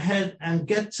go ahead and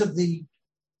get to the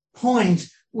point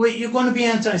where you're going to be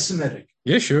anti-Semitic.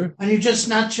 Yeah, sure. And you're just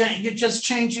not you're just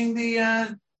changing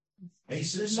the right.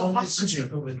 So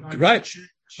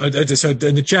in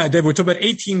the chat, Dave, we're talking about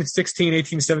 1816,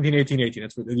 1817, 1818.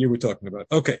 That's what the year we're talking about.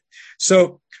 Okay.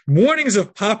 So warnings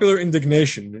of popular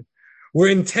indignation were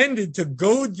intended to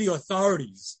goad the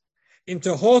authorities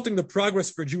into halting the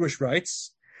progress for Jewish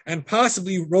rights and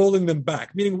possibly rolling them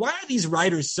back. Meaning, why are these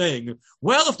writers saying,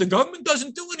 well, if the government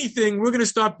doesn't do anything, we're going to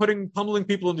start pummeling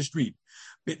people in the street?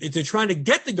 They're trying to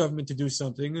get the government to do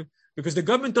something because the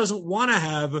government doesn't want to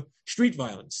have street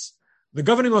violence. The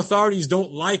governing authorities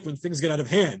don't like when things get out of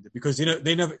hand because they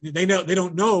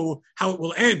don't know how it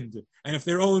will end, and if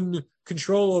their own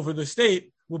control over the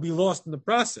state will be lost in the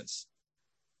process.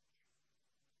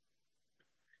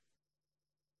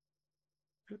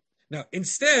 Now,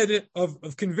 instead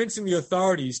of convincing the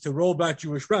authorities to roll back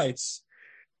Jewish rights,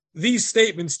 these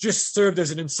statements just served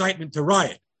as an incitement to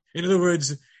riot. In other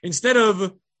words, instead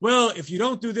of, well, if you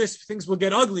don't do this, things will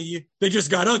get ugly, they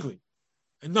just got ugly.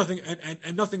 And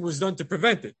nothing was done to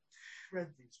prevent it.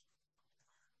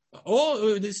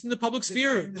 All this in the public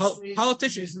sphere.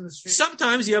 Politicians.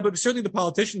 Sometimes, yeah, but certainly the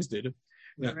politicians did. Are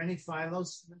there any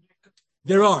Philos?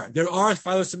 There are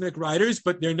Philo-Semitic writers,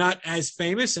 but they're not as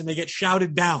famous, and they get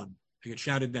shouted down.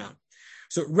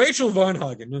 So Rachel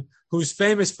Varnhagen, who's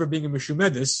famous for being a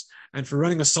Meshumedis and for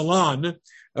running a salon,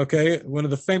 one of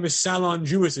the famous salon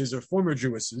Jewesses or former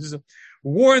Jewesses,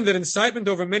 warned that incitement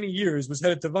over many years was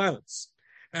headed to violence.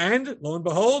 And lo and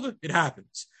behold, it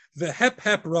happens. The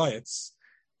Hep riots,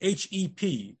 HEP,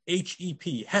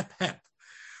 Hep,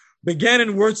 began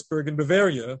in Würzburg in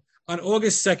Bavaria on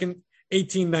August 2nd,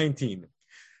 1819.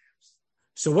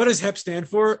 So what does HEP stand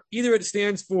for? Either it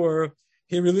stands for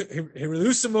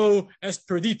Hierusalimo est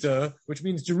perdita, which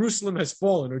means Jerusalem has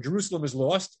fallen or Jerusalem is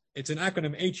lost. It's an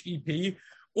acronym HEP,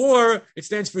 or it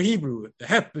stands for Hebrew. The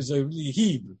HEP is a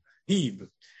Heb.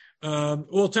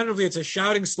 Alternatively, it's a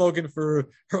shouting slogan for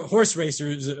horse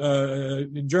racers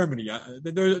in Germany.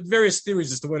 There are various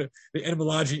theories as to what the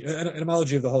etymology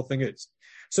of the whole thing is.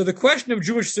 So the question of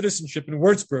Jewish citizenship in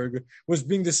Würzburg was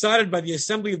being decided by the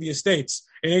Assembly of the Estates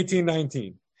in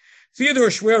 1819. Theodor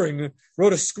Schwering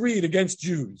wrote a screed against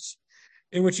Jews,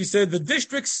 in which he said the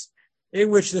districts in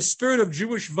which the spirit of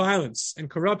Jewish violence and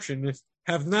corruption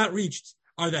have not reached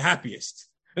are the happiest.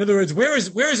 In other words, where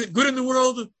is it good in the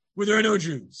world where there are no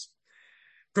Jews?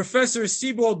 Professor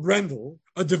Sebald Brendel,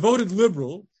 a devoted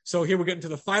liberal, so here we're getting to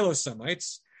the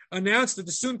Philo-Semites, announced that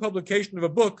the soon publication of a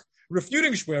book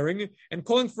refuting Schwering and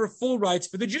calling for full rights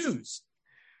for the Jews.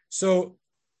 So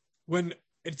when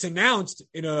it's announced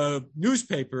in a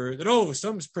newspaper that,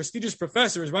 some prestigious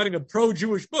professor is writing a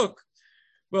pro-Jewish book,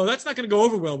 well, that's not going to go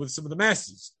over well with some of the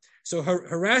masses. So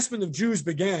harassment of Jews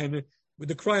began with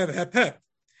the cry of Hep Hep.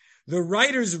 The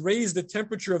writers raised the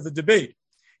temperature of the debate,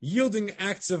 yielding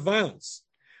acts of violence.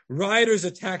 Rioters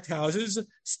attacked houses,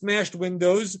 smashed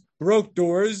windows, broke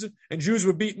doors, and Jews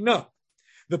were beaten up.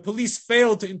 The police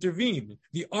failed to intervene.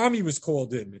 The army was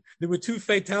called in. There were 2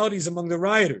 fatalities among the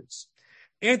rioters.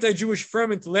 Anti-Jewish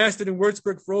ferment lasted in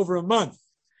Würzburg for over a month,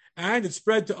 and it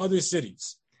spread to other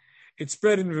cities. It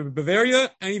spread in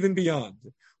Bavaria and even beyond.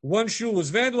 One shul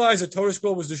was vandalized, a Torah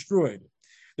scroll was destroyed.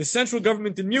 The central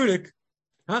government in Munich,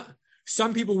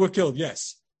 some people were killed,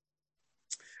 yes.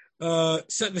 The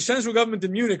central government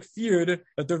in Munich feared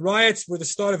that the riots were the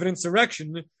start of an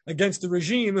insurrection against the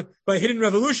regime by hidden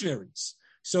revolutionaries.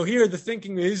 So here the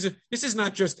thinking is, this is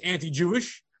not just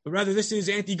anti-Jewish, but rather this is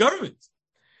anti-government.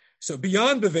 So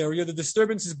beyond Bavaria, the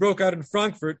disturbances broke out in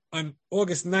Frankfurt on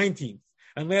August 19th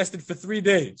and lasted for 3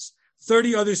 days.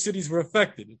 30 other cities were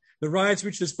affected. The riots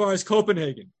reached as far as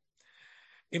Copenhagen.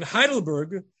 In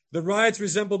Heidelberg, the riots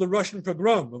resembled a Russian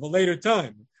pogrom of a later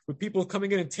time, with people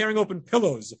coming in and tearing open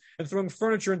pillows and throwing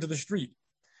furniture into the street.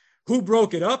 Who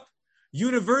broke it up?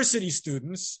 University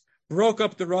students broke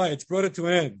up the riots, brought it to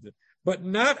an end, but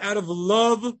not out of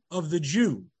love of the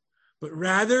Jew, but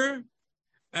rather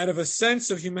out of a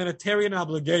sense of humanitarian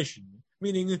obligation,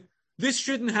 meaning this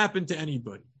shouldn't happen to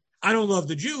anybody. I don't love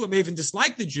the Jew, I may even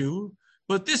dislike the Jew,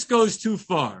 but this goes too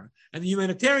far, and the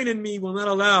humanitarian in me will not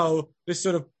allow this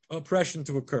sort of oppression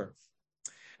to occur.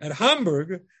 At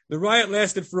Hamburg, the riot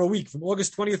lasted for a week, from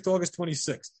August 20th to August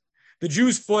 26th. The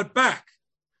Jews fought back.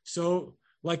 So,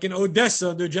 like in Odessa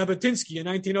under Jabotinsky in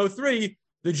 1903,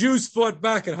 the Jews fought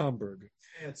back at Hamburg.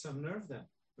 They had some nerve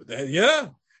then. Yeah.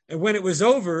 And when it was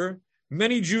over,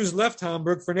 many Jews left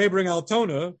Hamburg for neighboring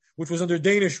Altona, which was under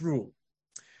Danish rule.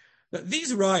 Now,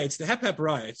 these riots, the Hep Hep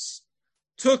riots,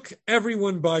 took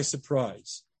everyone by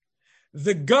surprise.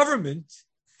 The government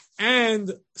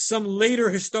and some later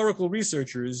historical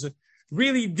researchers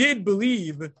really did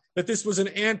believe that this was an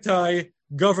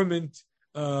anti-government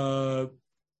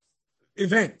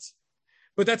event.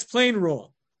 But that's plain wrong.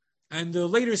 And the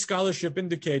later scholarship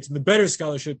indicates, and the better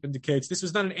scholarship indicates, this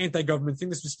was not an anti-government thing,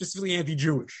 this was specifically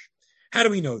anti-Jewish. How do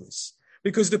we know this?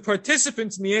 Because the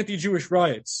participants in the anti-Jewish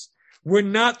riots were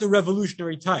not the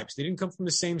revolutionary types. They didn't come from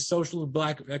the same social,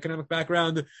 black, economic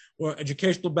background or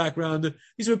educational background.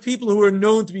 These were people who were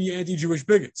known to be anti-Jewish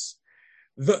bigots.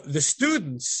 The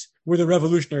students were the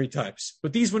revolutionary types,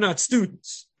 but these were not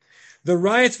students. The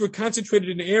riots were concentrated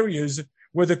in areas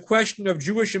where the question of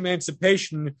Jewish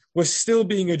emancipation was still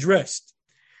being addressed.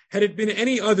 Had it been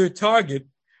any other target,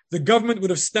 the government would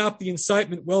have stopped the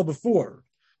incitement well before.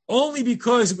 Only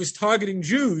because it was targeting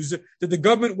Jews did the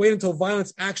government wait until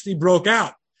violence actually broke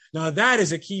out. Now, that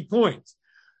is a key point.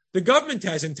 The government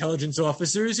has intelligence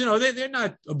officers. They're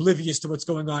not oblivious to what's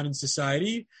going on in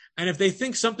society. And if they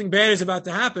think something bad is about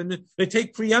to happen, they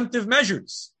take preemptive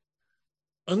measures.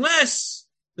 Unless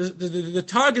the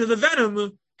target of the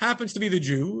venom happens to be the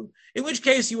Jew, in which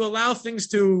case you allow things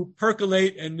to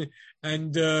percolate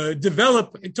and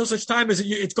develop until such time as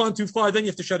it's gone too far, then you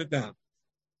have to shut it down.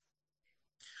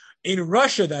 In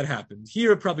Russia, that happened.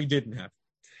 Here, it probably didn't happen.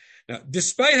 Now,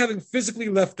 despite having physically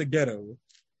left the ghetto,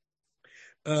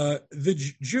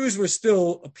 the Jews were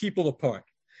still a people apart.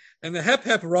 And the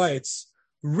Hep riots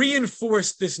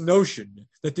reinforced this notion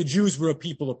that the Jews were a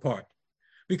people apart.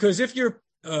 Because if you're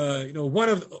one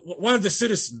of the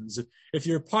citizens, if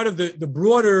you're part of the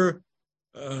broader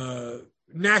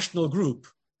national group,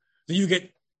 do you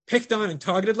get picked on and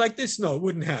targeted like this? No, it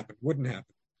wouldn't happen.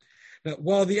 Now,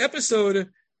 while the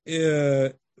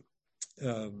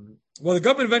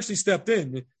government eventually stepped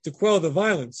in to quell the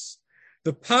violence,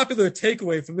 the popular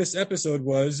takeaway from this episode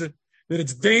was that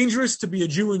it's dangerous to be a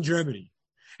Jew in Germany.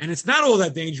 And it's not all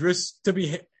that dangerous to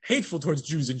be hateful towards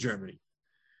Jews in Germany.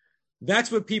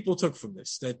 That's what people took from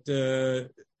this, that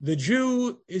the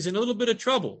Jew is in a little bit of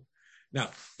trouble.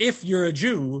 Now, if you're a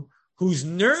Jew who's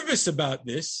nervous about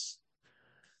this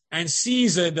and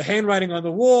sees the handwriting on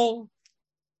the wall,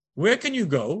 where can you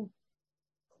go?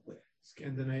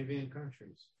 Scandinavian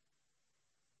countries.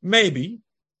 Maybe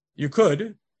you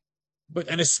could,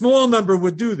 and a small number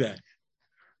would do that.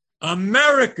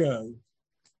 America,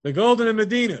 the Golden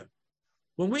Medina.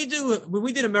 When we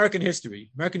did American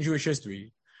history, American Jewish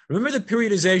history, remember the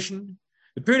periodization?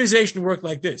 The periodization worked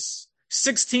like this.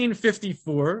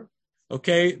 1654,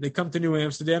 okay, they come to New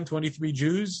Amsterdam, 23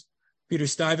 Jews, Peter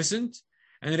Stuyvesant,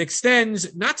 and it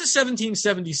extends not to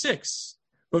 1776,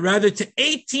 but rather to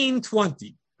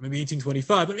 1820. Maybe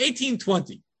 1825, but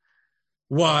 1820.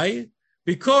 Why?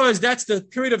 Because that's the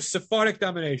period of Sephardic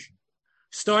domination.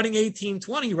 Starting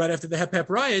 1820, right after the Hep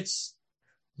riots,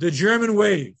 the German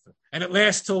wave. And it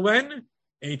lasts till when?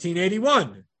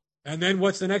 1881. And then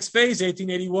what's the next phase?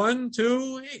 1881 to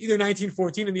either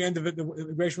 1914 and the end of the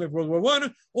immigration wave, World War I,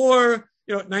 or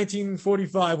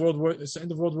 1945,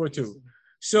 end of World War II.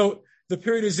 So the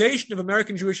periodization of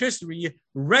American Jewish history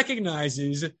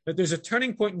recognizes that there's a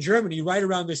turning point in Germany right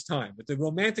around this time, that the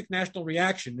romantic national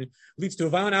reaction leads to a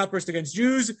violent outburst against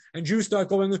Jews, and Jews start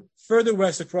going further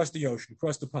west across the ocean,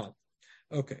 across the pond.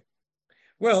 Okay.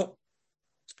 Well,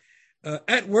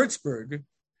 at Würzburg,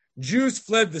 Jews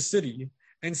fled the city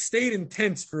and stayed in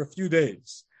tents for a few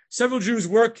days. Several Jews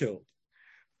were killed.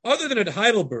 Other than at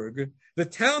Heidelberg, the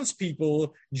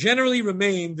townspeople generally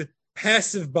remained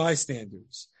passive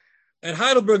bystanders. At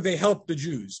Heidelberg, they helped the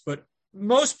Jews, but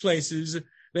most places,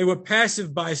 they were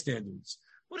passive bystanders.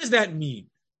 What does that mean?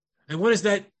 And what does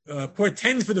that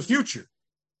portend for the future?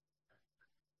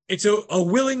 It's a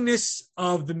willingness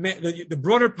of the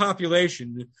broader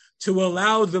population to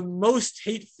allow the most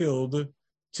hate-filled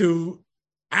to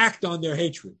act on their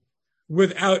hatred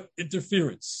without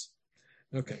interference.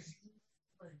 Okay.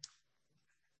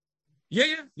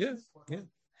 Yeah.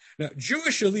 Now,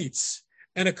 Jewish elites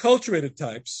and acculturated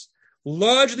types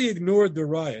largely ignored the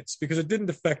riots because it didn't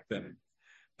affect them.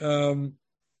 And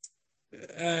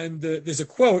there's a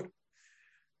quote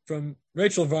from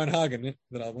Rachel Varnhagen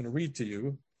that I want to read to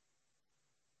you.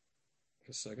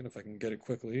 A second, if I can get it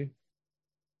quickly.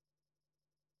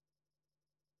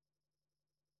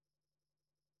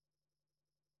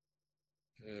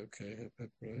 Okay,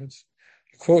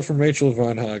 a quote from Rachel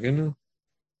Varnhagen.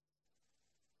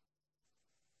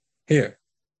 Here.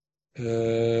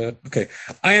 Okay.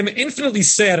 I am infinitely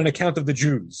sad on account of the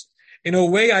Jews, in a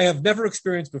way I have never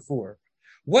experienced before.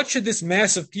 What should this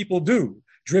mass of people do,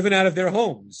 driven out of their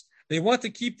homes? They want to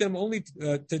keep them only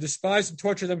to despise and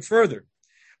torture them further.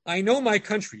 I know my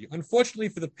country. Unfortunately,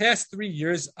 for the past 3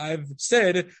 years, I've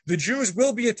said the Jews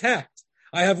will be attacked.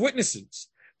 I have witnesses.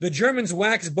 The Germans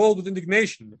wax bold with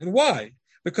indignation. And why?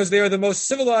 Because they are the most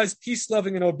civilized,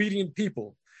 peace-loving, and obedient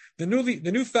people. The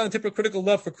newfound hypocritical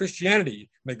love for Christianity,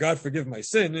 may God forgive my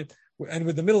sin, and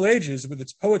with the Middle Ages, with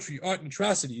its poetry, art, and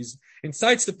atrocities,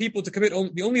 incites the people to commit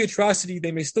the only atrocity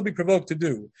they may still be provoked to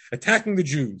do, attacking the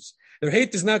Jews. Their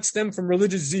hate does not stem from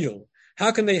religious zeal.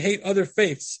 How can they hate other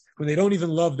faiths when they don't even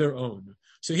love their own?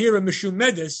 So here, a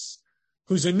Meshumedes,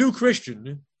 who's a new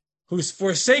Christian, who's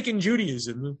forsaken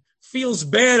Judaism, feels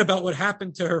bad about what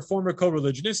happened to her former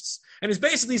co-religionists, and is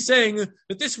basically saying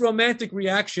that this romantic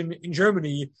reaction in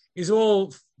Germany is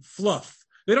all fluff.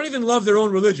 They don't even love their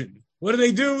own religion. What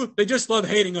do? They just love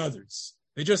hating others.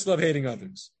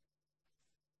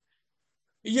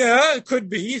 Yeah, it could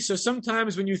be. So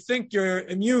sometimes when you think you're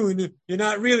immune, you're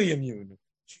not really immune.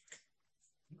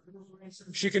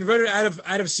 She converted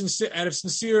out of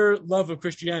sincere love of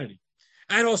Christianity,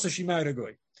 and also she married a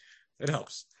goy. It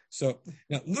helps. So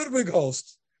now Ludwig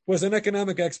Holst was an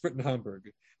economic expert in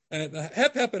Hamburg. And the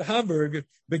Hep Hep at Hamburg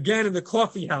began in the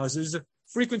coffee houses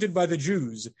frequented by the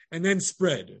Jews and then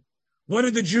spread. What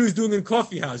are the Jews doing in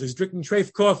coffee houses? Drinking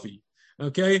treif coffee.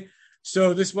 Okay,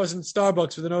 so this wasn't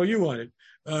Starbucks with an OU on it.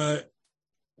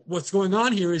 What's going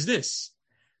on here is this: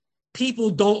 people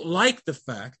don't like the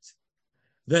fact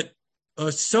that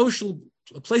a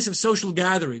place of social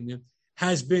gathering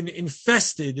has been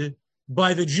infested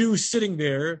by the Jew sitting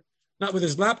there, not with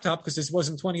his laptop, because this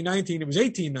wasn't 2019, it was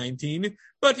 1819,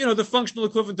 but the functional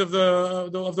equivalent of the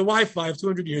Wi-Fi of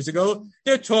 200 years ago.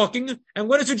 They're talking, and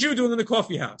what is a Jew doing in the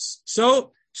coffee house?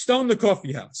 So stone the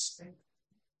coffee house.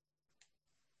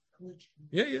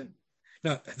 Yeah.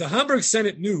 Now, the Hamburg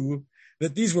Senate knew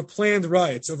that these were planned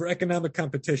riots over economic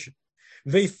competition.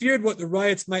 They feared what the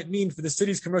riots might mean for the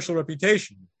city's commercial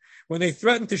reputation. When they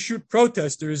threatened to shoot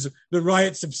protesters, the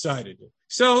riots subsided.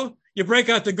 So you break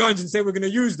out the guns and say we're going to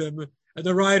use them, and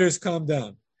the rioters calm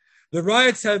down. The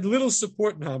riots had little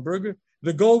support in Hamburg.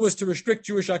 The goal was to restrict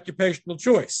Jewish occupational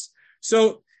choice.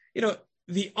 So,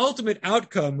 the ultimate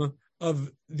outcome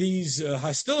of these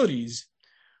hostilities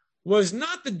was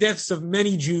not the deaths of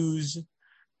many Jews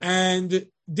and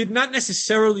did not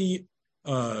necessarily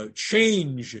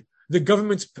change the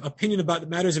government's opinion about the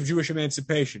matters of Jewish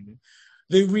emancipation.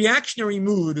 The reactionary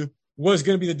mood was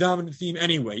going to be the dominant theme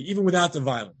anyway, even without the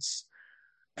violence.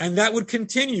 And that would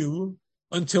continue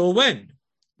until when?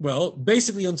 Well,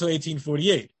 basically until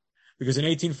 1848. Because in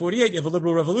 1848, you have a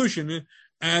liberal revolution,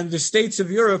 and the states of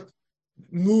Europe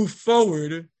move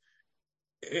forward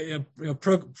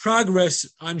progress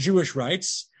on Jewish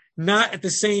rights, not at the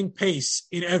same pace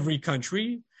in every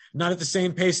country, not at the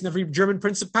same pace in every German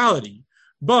principality.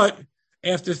 But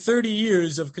after 30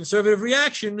 years of conservative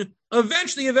reaction,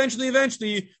 eventually,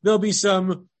 there'll be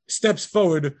some steps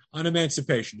forward on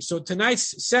emancipation. So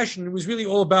tonight's session was really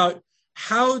all about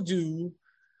how does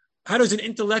an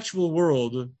intellectual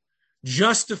world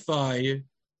justify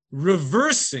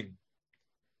reversing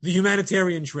the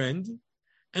humanitarian trend?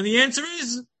 And the answer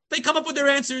is they come up with their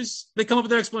answers. They come up with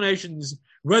their explanations,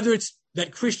 whether it's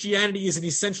that Christianity is an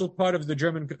essential part of the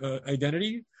German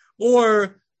identity,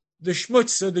 or the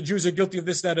schmutz, the Jews are guilty of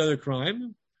this, that, other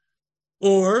crime,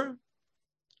 or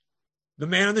the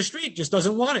man on the street just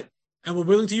doesn't want it, and we're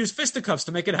willing to use fisticuffs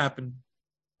to make it happen.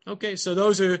 Okay, so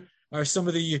those are some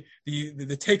of the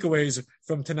takeaways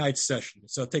from tonight's session.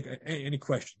 So I'll take any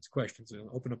questions. I'll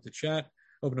open up the chat,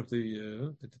 open up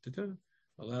the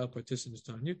allow participants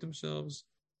to unmute themselves.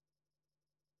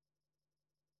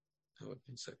 Oh,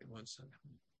 one second.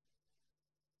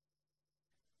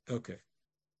 Okay.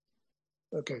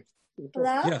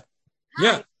 Hello? Yeah. Hi.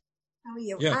 Yeah. How are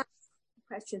you? Yeah.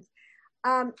 Questions.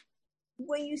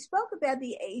 When you spoke about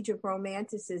the age of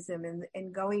romanticism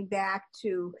and going back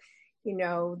to,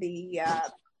 the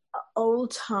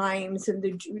old times and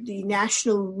the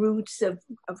national roots of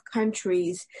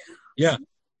countries, Yeah.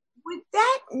 would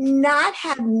that not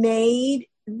have made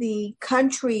the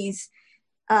countries,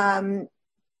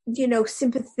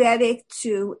 sympathetic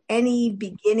to any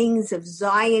beginnings of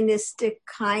Zionistic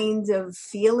kinds of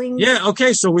feelings? Yeah.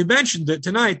 Okay. So we mentioned that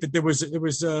tonight that there was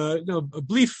a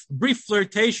brief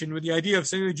flirtation with the idea of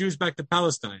sending the Jews back to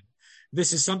Palestine.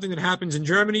 This is something that happens in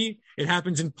Germany. It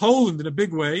happens in Poland in a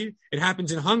big way. It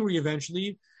happens in Hungary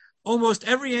eventually. Almost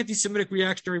every anti-Semitic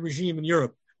reactionary regime in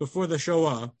Europe before the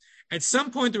Shoah, at some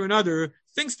point or another,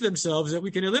 thinks to themselves that we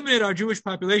can eliminate our Jewish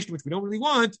population, which we don't really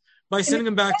want, by sending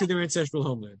them back to their ancestral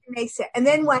homeland. And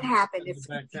then what happened? It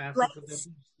deflates.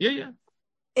 Yeah.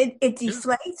 It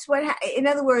deflates. In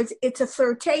other words, it's a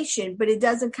flirtation, but it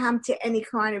doesn't come to any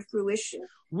kind of fruition.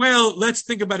 Well, let's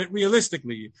think about it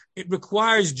realistically. It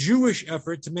requires Jewish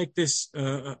effort to make this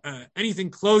anything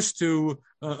close to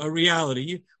a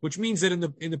reality, which means that in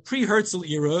the pre-Herzl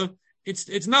era,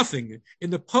 it's nothing. In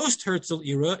the post-Herzl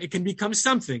era, it can become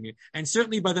something. And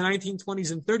certainly by the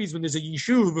 1920s and 30s, when there's a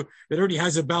yishuv that already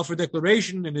has a Balfour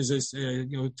Declaration and there's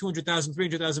 200,000,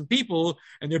 300,000 people,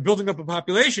 and they're building up a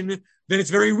population, then it's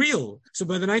very real. So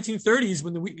by the 1930s,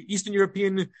 when the Eastern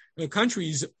European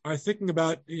countries are thinking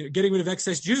about getting rid of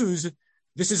excess Jews,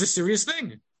 this is a serious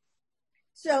thing.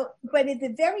 So, but at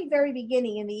the very, very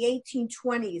beginning, in the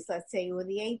 1820s, let's say, or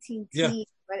the 18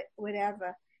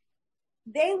 whatever,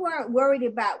 they weren't worried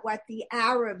about what the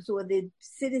Arabs or the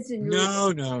citizens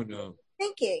No.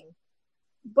 thinking.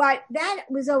 But that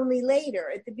was only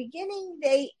later. At the beginning,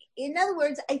 in other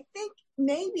words, I think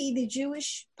maybe the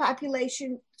Jewish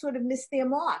population sort of missed their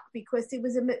mark because there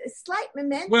was a slight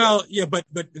momentum. Well, yeah, but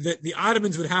the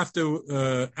Ottomans would have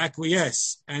to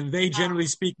acquiesce, and they, generally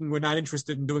speaking, were not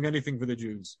interested in doing anything for the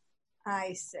Jews.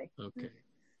 I see. Okay.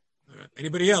 All right.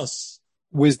 Anybody else?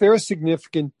 Was there a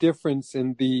significant difference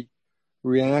in the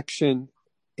reaction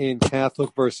in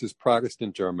Catholic versus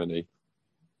Protestant Germany?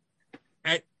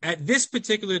 At this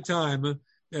particular time,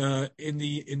 in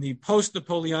the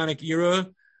post-Napoleonic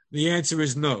era, the answer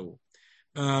is no.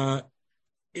 In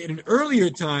an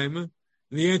earlier time,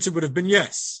 the answer would have been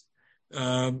yes.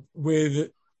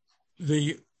 With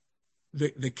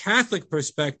the Catholic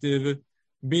perspective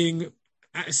being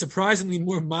surprisingly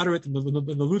more moderate than the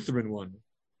Lutheran one.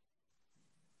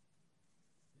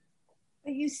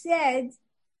 But you said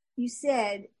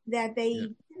that they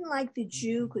didn't like the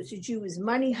Jew because the Jew was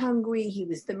money hungry. He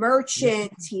was the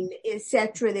merchant,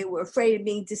 etc. They were afraid of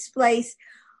being displaced.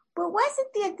 But wasn't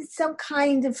there some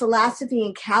kind of philosophy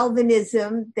in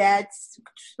Calvinism that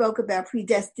spoke about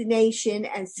predestination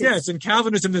and yes, in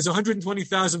Calvinism, there's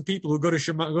 120,000 people who go to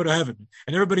heaven,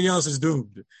 and everybody else is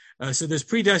doomed. So there's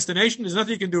predestination. There's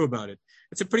nothing you can do about it.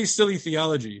 It's a pretty silly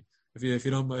theology, if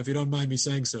you don't mind me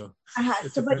saying so.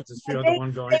 It's depends if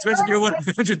you're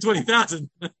 120,000.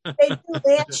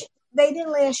 They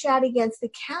didn't lash out against the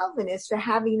Calvinists for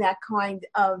having that kind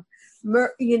of. No,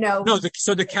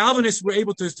 so the Calvinists were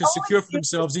able to secure for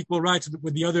themselves equal rights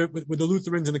with the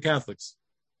Lutherans and the Catholics.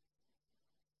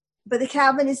 But the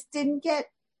Calvinists didn't get.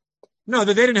 No,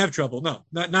 they didn't have trouble. No,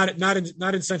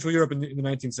 not in Central Europe in the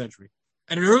 19th century.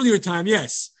 At an earlier time,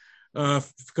 yes,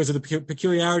 because of the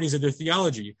peculiarities of their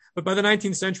theology. But by the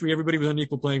 19th century, everybody was on an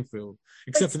equal playing field,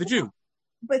 except for the Jew.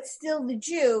 But still, the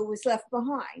Jew was left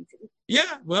behind.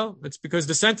 Yeah, well, it's because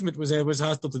the sentiment was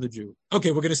hostile to the Jew.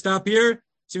 Okay, we're going to stop here.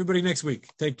 See everybody next week.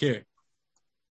 Take care.